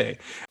that's okay.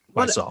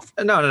 Myself.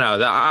 No.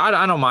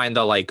 I don't mind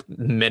the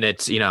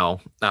minutes,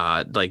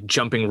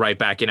 jumping right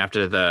back in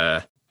after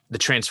the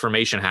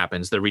transformation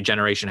happens, the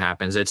regeneration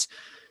happens. It's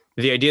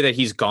the idea that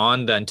he's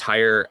gone the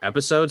entire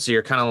episode. So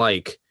you're kind of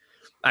like,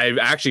 I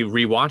actually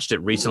rewatched it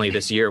recently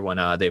this year when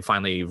they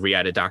finally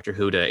re-added Doctor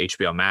Who to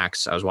HBO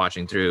Max. I was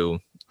watching through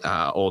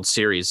old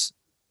series,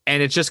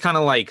 and it's just kind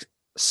of like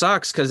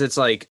sucks because it's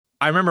like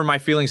I remember my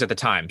feelings at the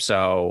time.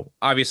 So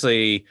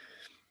obviously,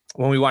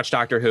 when we watched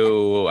Doctor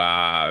Who,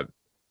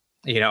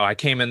 I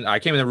came in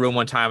the room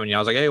one time and I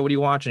was like, hey, what are you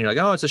watching? You're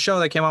like, oh, it's a show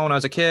that came out when I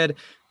was a kid.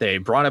 They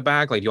brought it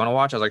back. Like, do you want to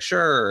watch? I was like,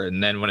 sure.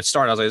 And then when it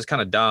started, I was like, it's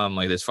kind of dumb.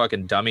 Like, there's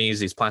fucking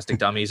dummies, these plastic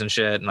dummies and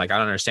shit. And like, I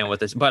don't understand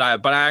what this, but I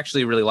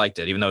actually really liked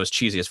it, even though it was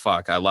cheesy as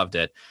fuck. I loved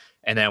it.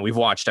 And then we've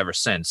watched ever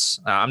since.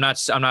 I'm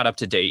not up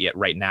to date yet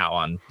right now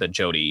on the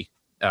Jodie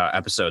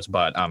episodes,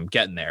 but I'm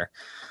getting there.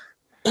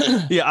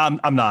 Yeah,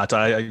 I'm not.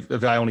 I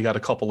only got a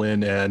couple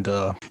in, and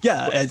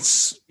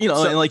it's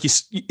and like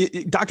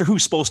Doctor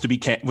Who's supposed to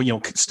be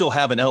still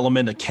have an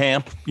element of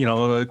camp,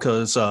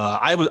 because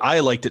I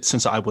liked it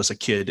since I was a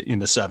kid in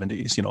the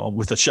 70s,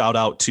 with a shout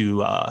out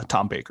to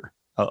Tom Baker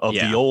of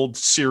the old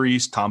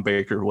series. Tom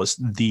Baker was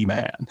the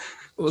man.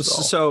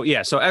 So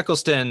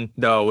Eccleston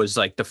though was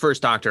like the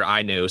first Doctor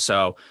I knew.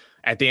 So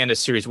at the end of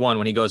series 1,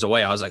 when he goes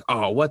away, I was like,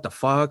 oh, what the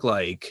fuck,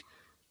 like.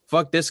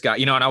 Fuck this guy,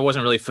 and I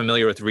wasn't really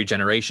familiar with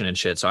regeneration and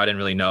shit, so I didn't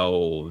really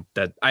know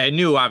that. I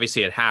knew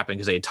obviously it happened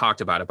because they had talked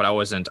about it, but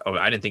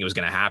I didn't think it was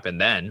going to happen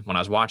then when I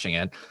was watching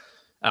it.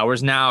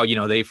 Whereas now,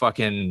 they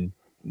fucking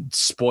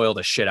spoil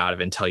the shit out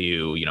of it and tell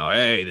you,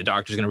 hey, the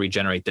Doctor's going to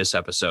regenerate this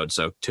episode,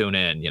 so tune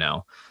in.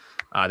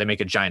 They make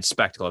a giant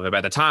spectacle of it. But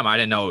at the time, I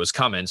didn't know it was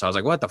coming, so I was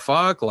like, what the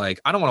fuck?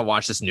 Like, I don't want to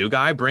watch this new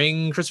guy.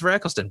 Bring Christopher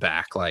Eccleston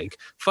back. Like,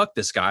 fuck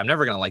this guy. I'm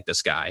never going to like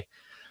this guy.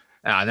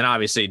 And then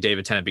obviously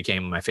David Tennant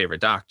became my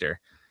favorite Doctor.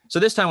 So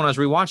this time when I was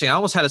rewatching, I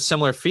almost had a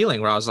similar feeling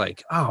where I was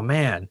like, oh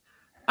man,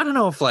 I don't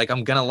know if like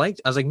I'm gonna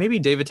like. I was like, maybe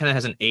David Tennant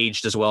hasn't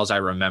aged as well as I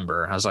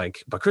remember. I was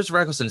like, but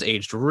Christopher Eccleston's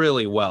aged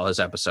really well, his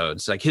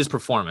episodes, like his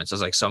performance. I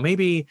was like, so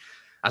maybe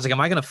I was like,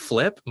 am I gonna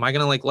flip? Am I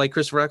gonna like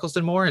Christopher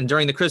Eccleston more? And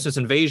during the Christmas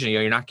Invasion,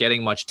 you're not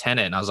getting much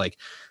Tennant. And I was like,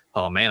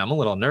 oh man, I'm a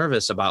little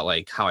nervous about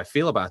like how I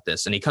feel about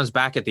this. And he comes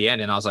back at the end,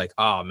 and I was like,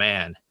 oh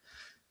man.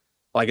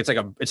 Like it's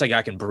like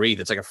I can breathe.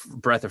 It's like a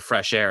breath of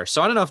fresh air.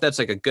 So I don't know if that's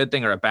like a good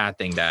thing or a bad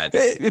thing. That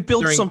it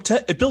builds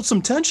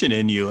some tension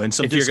in you and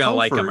some if discomfort. You're gonna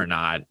like him or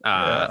not.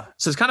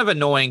 So it's kind of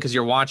annoying because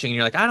you're watching and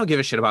you're like, I don't give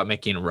a shit about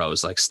Mickey and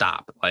Rose. Like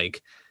stop.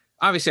 Like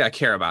obviously I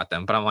care about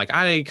them, but I'm like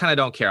I kind of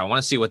don't care. I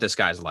want to see what this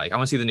guy's like. I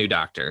want to see the new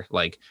Doctor.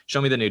 Like show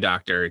me the new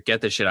Doctor.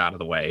 Get this shit out of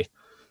the way.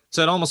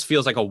 So it almost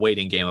feels like a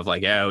waiting game of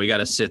like, we got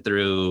to sit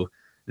through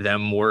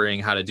them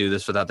worrying how to do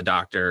this without the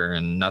Doctor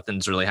and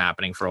nothing's really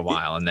happening for a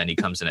while, and then he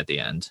comes in at the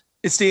end.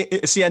 It's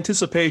the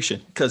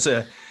anticipation because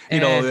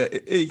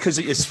because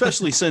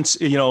especially since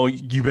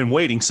you've been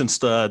waiting since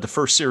the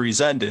first series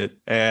ended,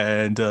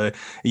 and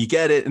you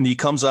get it, and he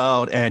comes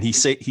out and he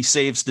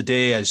saves the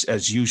day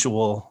as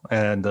usual,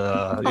 and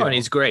and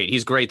he's great.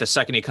 He's great. The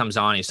second he comes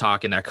on, he's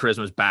talking. That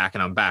charisma's back,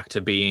 and I'm back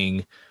to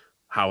being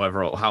how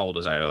old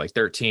was I? Like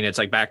 13. It's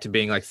like back to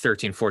being like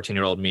 13,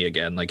 14-year-old me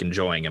again, like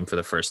enjoying him for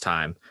the first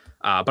time.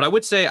 But I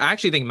would say I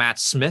actually think Matt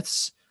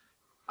Smith's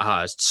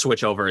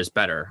switch over is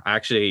better.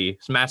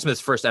 Matt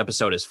Smith's first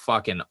episode is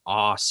fucking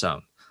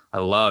awesome. I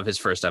love his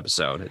first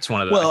episode. It's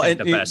one of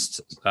the best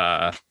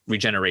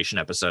regeneration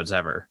episodes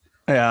ever.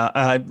 Yeah.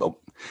 And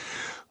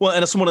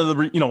it's one of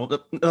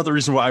the another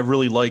reason why I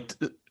really liked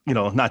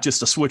not just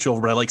the switch over,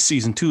 but I like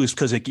season 2 is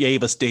because it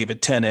gave us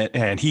David Tennant,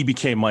 and he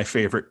became my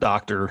favorite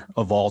Doctor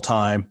of all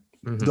time.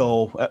 Mm-hmm.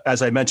 Though,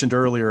 as I mentioned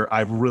earlier,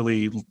 I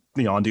really,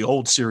 on the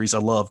old series, I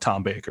love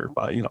Tom Baker,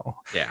 but,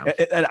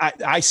 and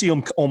I see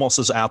him almost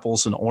as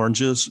apples and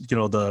oranges,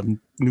 the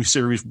new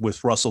series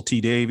with Russell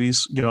T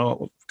Davies,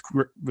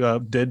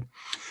 did.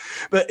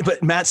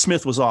 But Matt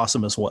Smith was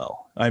awesome as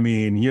well. I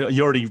mean, you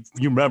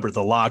remember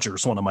The Lodger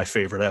is one of my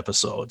favorite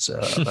episodes.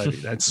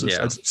 I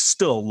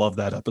still love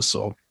that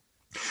episode.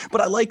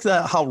 But I like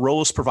that how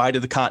Rose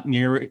provided the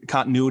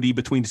continuity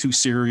between the two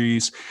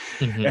series,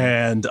 mm-hmm.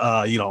 and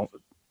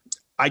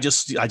I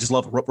just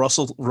love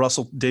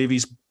Russell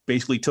Davies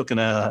basically took an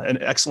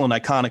excellent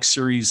iconic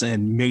series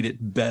and made it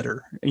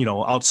better,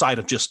 outside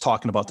of just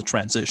talking about the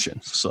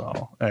transition.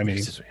 So, I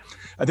mean,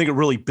 I think it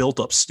really built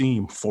up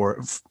steam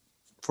for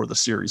the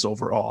series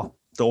overall,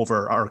 the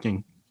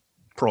overarching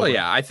program. Well,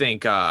 yeah, I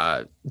think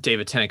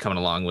David Tennant coming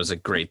along was a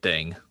great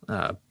thing.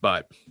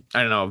 But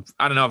I don't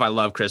know if I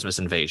love Christmas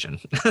Invasion.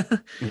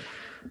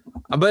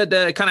 But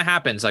it kind of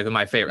happens like with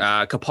my favorite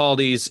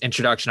Capaldi's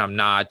introduction. I'm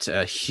not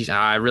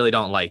I really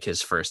don't like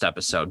his first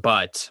episode,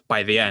 but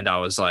by the end I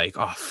was like,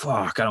 oh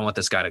fuck, I don't want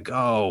this guy to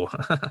go.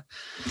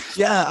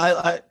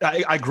 Yeah,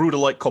 I grew to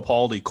like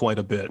Capaldi quite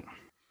a bit.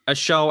 A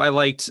show I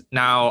liked.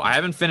 Now I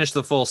haven't finished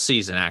the full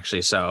season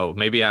actually, so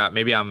maybe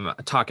I'm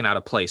talking out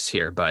of place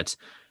here, but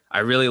I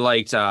really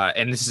liked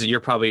and this is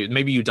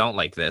maybe you don't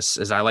like this,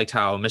 is I liked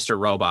how Mr.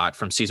 Robot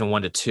from season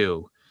 1 to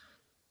 2,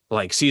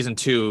 like season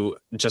 2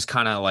 just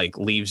kind of like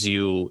leaves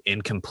you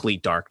in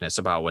complete darkness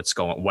about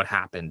what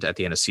happened at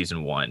the end of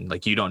season 1.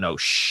 Like you don't know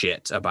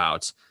shit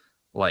about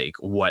like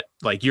what,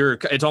 like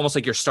it's almost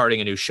like you're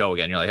starting a new show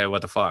again. You're like, hey,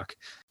 what the fuck?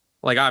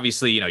 Like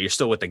obviously, you're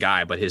still with the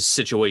guy, but his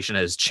situation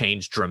has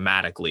changed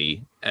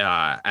dramatically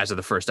as of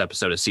the first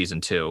episode of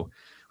season 2,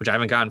 which I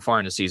haven't gotten far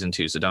into season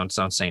 2. So don't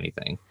say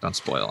anything. Don't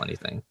spoil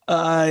anything.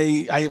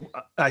 I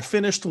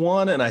finished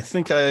 1 and I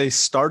think I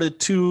started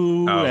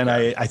 2, okay. And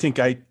I think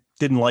I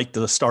didn't like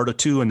the start of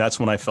 2, and that's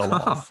when I fell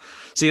off.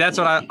 See, that's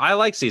what I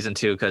like season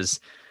 2 because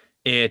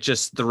it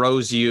just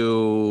throws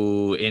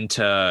you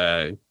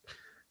into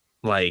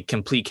like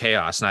complete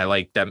chaos. And I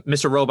like that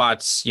Mr.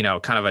 Robot's,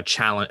 kind of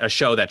a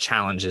show that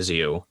challenges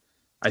you,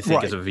 I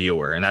think, as a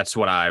viewer. And that's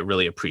what I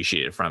really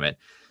appreciated from it.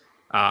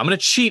 I'm going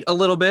to cheat a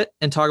little bit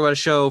and talk about a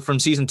show from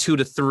season 2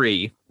 to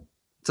 3.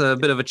 It's a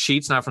bit of a cheat.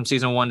 It's not from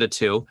season 1 to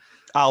 2.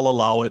 I'll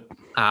allow it.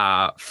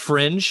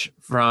 Fringe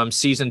from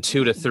season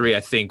 2 to 3,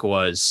 I think,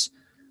 was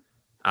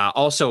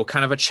also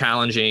kind of a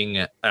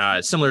challenging,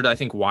 similar to, I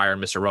think, Wire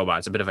and Mr. Robot.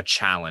 It's a bit of a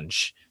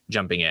challenge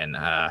jumping in.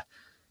 At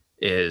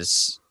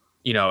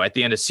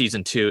the end of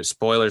season 2,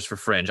 spoilers for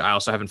Fringe. I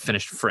also haven't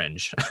finished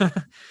Fringe.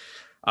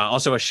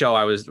 Also a show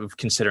I was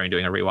considering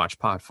doing a rewatch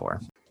pod for.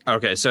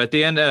 Okay, so at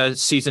the end of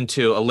season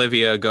 2,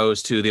 Olivia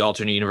goes to the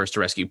alternate universe to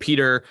rescue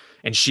Peter,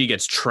 and she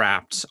gets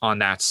trapped on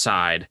that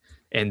side,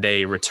 and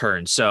they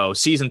return. So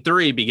season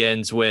 3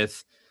 begins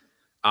with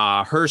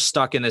her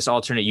stuck in this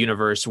alternate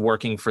universe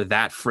working for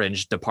that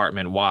Fringe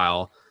department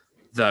while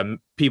the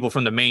people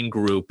from the main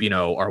group,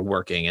 are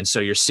working. And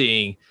so you're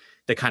seeing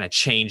the kind of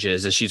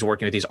changes as she's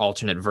working with these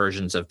alternate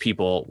versions of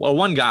people. Well,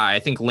 one guy, I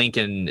think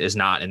Lincoln is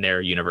not in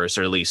their universe,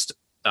 or at least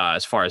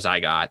as far as I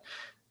got.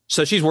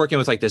 So she's working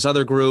with like this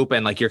other group,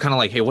 and like you're kind of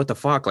like, hey, what the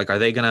fuck? Like, are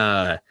they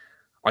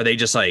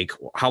just like,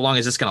 how long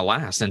is this gonna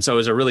last? And so it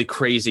was a really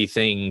crazy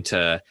thing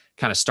to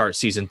kind of start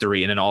season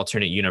 3 in an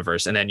alternate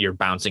universe, and then you're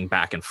bouncing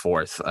back and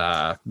forth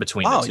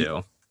between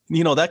the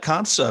two. That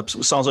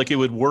concept sounds like it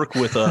would work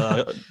with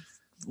a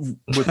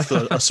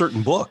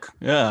certain book.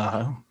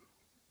 Yeah.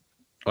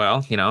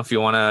 Well, if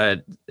you want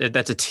to,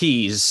 that's a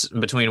tease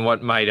between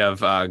what might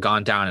have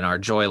gone down in our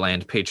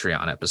Joyland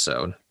Patreon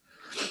episode.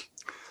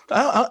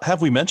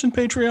 Have we mentioned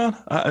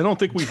Patreon? I don't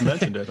think we've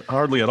mentioned it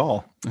hardly at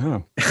all. Yeah.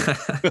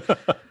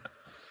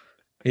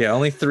 Yeah,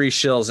 only 3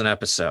 shills an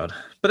episode.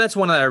 But that's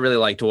one that I really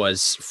liked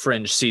was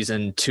Fringe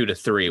season 2 to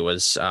 3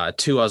 was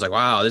 2. I was like,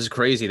 wow, this is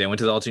crazy. They went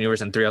to the alternate universe,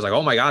 and 3, I was like,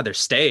 oh my God, they're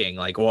staying.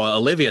 Like, well,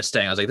 Olivia's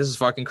staying. I was like, this is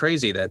fucking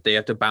crazy that they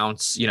have to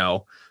bounce,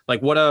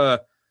 like what a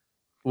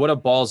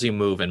ballsy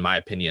move, in my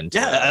opinion.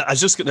 Yeah, I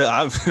was going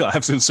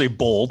to say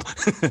bold.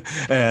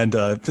 And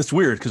it's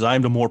weird because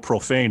I'm the more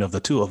profane of the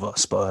two of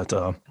us. But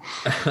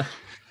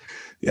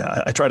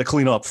yeah, I try to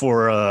clean up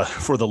for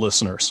the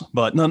listeners.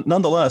 But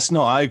nonetheless,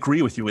 no, I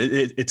agree with you.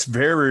 It's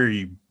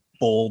very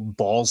bold,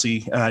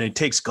 ballsy, and it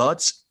takes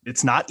guts.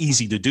 It's not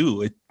easy to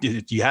do.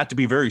 You have to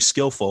be very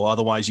skillful.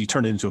 Otherwise, you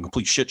turn it into a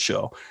complete shit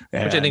show.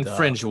 Which I think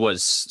Fringe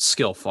was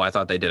skillful. I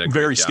thought they did a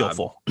very great job.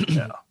 Skillful.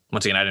 Yeah.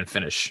 Once again, I didn't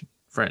finish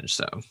Fringe,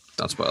 so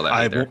don't spoil that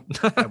either.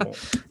 I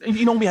won't.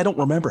 You know me, I don't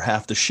remember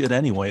half the shit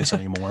anyways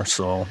anymore,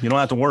 so you don't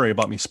have to worry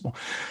about me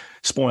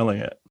spoiling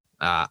it.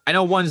 I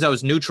know ones that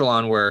was neutral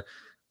on were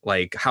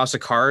like House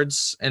of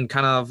Cards and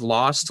kind of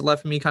Lost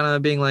left me kind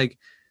of being like,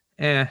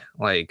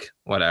 like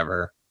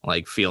whatever,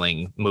 like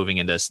moving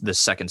into the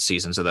second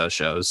seasons of those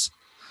shows.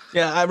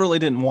 Yeah, I really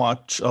didn't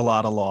watch a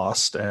lot of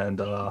Lost, and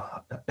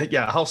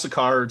House of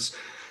Cards.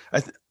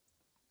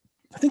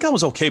 I think I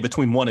was okay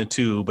between 1 and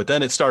 2, but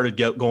then it started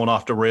going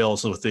off the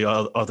rails with the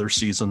other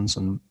seasons.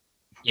 And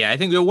yeah, I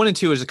think the 1 and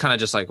 2 is kind of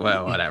just like,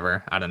 well,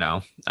 whatever. I don't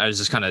know. I was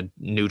just kind of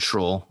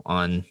neutral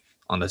on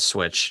the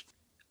Switch.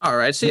 All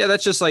right. So yeah,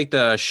 that's just like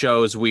the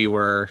shows we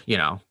were,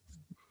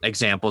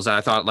 examples.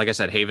 I thought, like I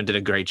said, Haven did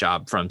a great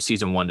job from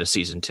season 1 to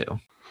season 2.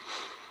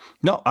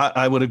 No,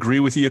 I would agree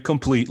with you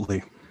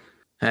completely.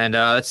 And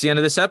that's the end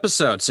of this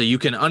episode. So you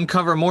can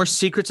uncover more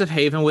secrets of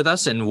Haven with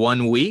us in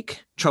 1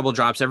 week. Trouble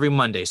drops every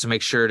Monday. So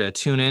make sure to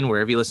tune in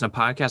wherever you listen to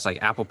podcasts like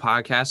Apple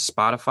Podcasts,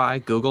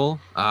 Spotify, Google,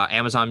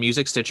 Amazon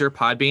Music, Stitcher,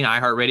 Podbean,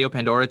 iHeartRadio,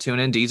 Pandora,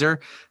 TuneIn, Deezer.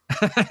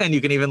 And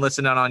you can even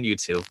listen on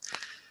YouTube.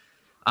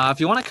 If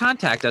you want to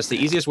contact us, the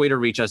easiest way to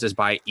reach us is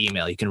by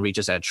email. You can reach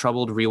us at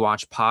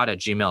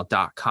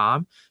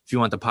troubledrewatchpod@gmail.com. If you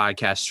want the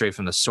podcast straight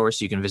from the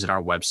source, you can visit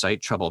our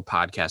website,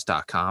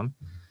 troubledpodcast.com.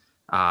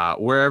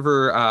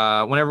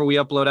 Whenever we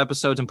upload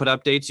episodes and put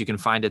updates, you can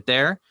find it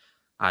there.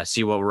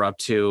 See what we're up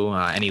to.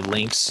 Any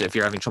links, if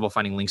you're having trouble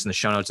finding links in the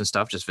show notes and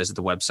stuff, just visit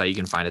the website. You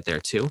can find it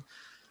there too.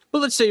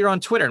 But let's say you're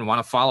on Twitter and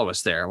want to follow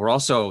us there. We're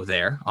also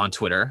there on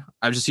Twitter.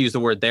 I've just used the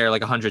word there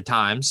like 100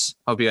 times.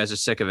 Hope you guys are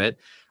sick of it.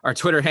 Our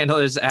Twitter handle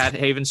is at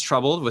Havens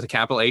Troubled with a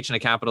capital H and a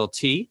capital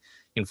T.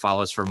 You can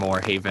follow us for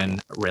more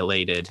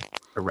Haven-related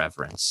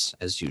irreverence,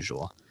 as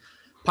usual.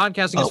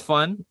 Podcasting is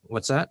fun.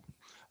 What's that?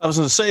 I was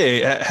going to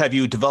say, have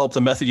you developed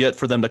a method yet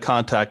for them to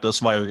contact us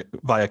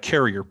via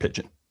carrier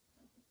pigeon?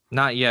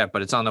 Not yet,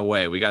 but it's on the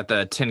way. We got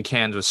the tin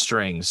cans with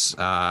strings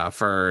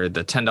for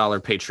the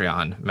 $10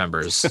 Patreon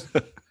members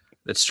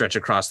that stretch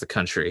across the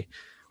country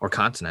or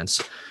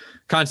continents.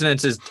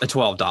 Continents is a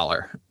 $12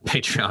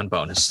 Patreon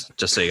bonus,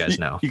 just so you guys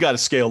know. You got to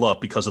scale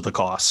up because of the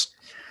costs.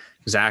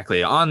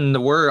 Exactly.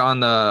 We're on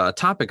the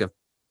topic of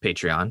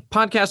Patreon.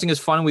 Podcasting is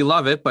fun. We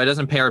love it, but it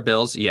doesn't pay our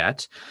bills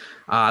yet.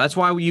 That's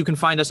why you can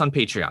find us on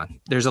Patreon.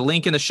 There's a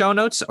link in the show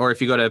notes, or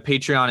if you go to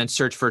Patreon and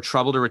search for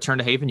Trouble to Return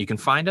to Haven, you can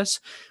find us.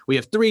 We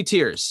have 3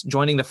 tiers.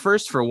 Joining the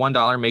first for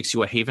 $1 makes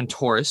you a Haven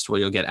tourist, where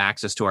you'll get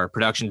access to our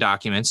production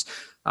documents.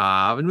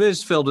 It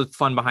is filled with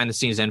fun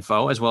behind-the-scenes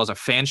info, as well as a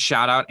fan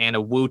shout-out and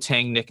a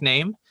Wu-Tang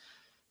nickname.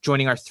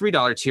 Joining our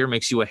 $3 tier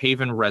makes you a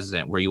Haven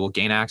resident, where you will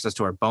gain access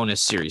to our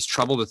bonus series,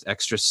 Troubled with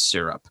Extra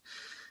Syrup.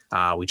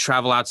 We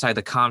travel outside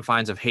the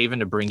confines of Haven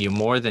to bring you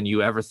more than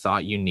you ever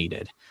thought you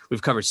needed.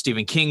 We've covered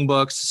Stephen King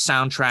books,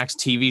 soundtracks,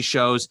 TV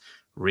shows,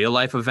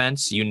 real-life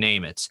events, you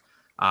name it.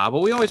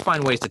 But we always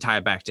find ways to tie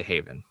it back to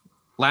Haven.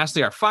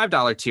 Lastly, our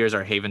 $5 tier is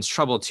our Haven's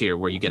Trouble tier,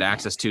 where you get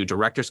access to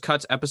Director's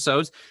Cuts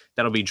episodes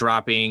that'll be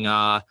dropping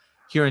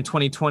here in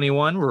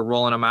 2021. We're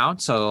rolling them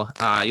out. So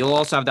you'll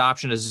also have the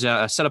option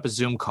to set up a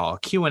Zoom call,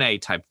 Q&A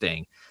type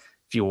thing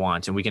if you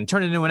want. And we can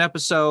turn it into an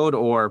episode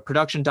or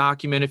production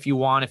document if you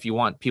want. If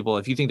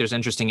you think there's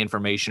interesting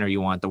information or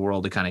you want the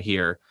world to kind of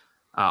hear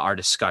our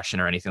discussion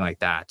or anything like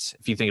that,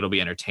 if you think it'll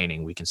be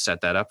entertaining, we can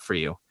set that up for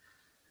you.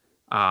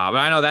 But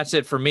I know that's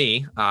it for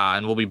me,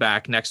 and we'll be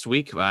back next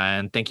week.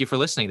 And thank you for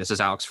listening. This is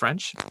Alex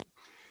French.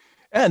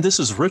 And this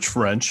is Rich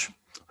French,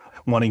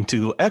 wanting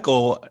to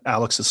echo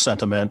Alex's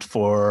sentiment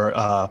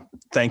for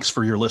thanks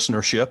for your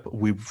listenership.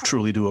 We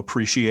truly do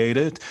appreciate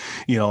it.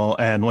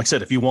 And like I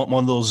said, if you want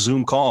one of those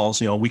Zoom calls,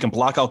 we can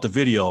block out the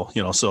video,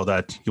 so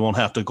that you won't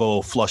have to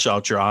go flush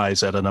out your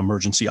eyes at an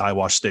emergency eye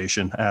wash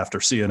station after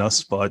seeing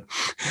us. But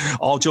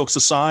all jokes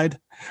aside,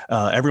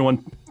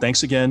 everyone,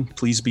 thanks again.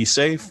 Please be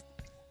safe.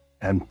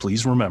 And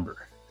please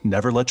remember,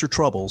 never let your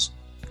troubles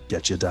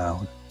get you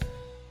down.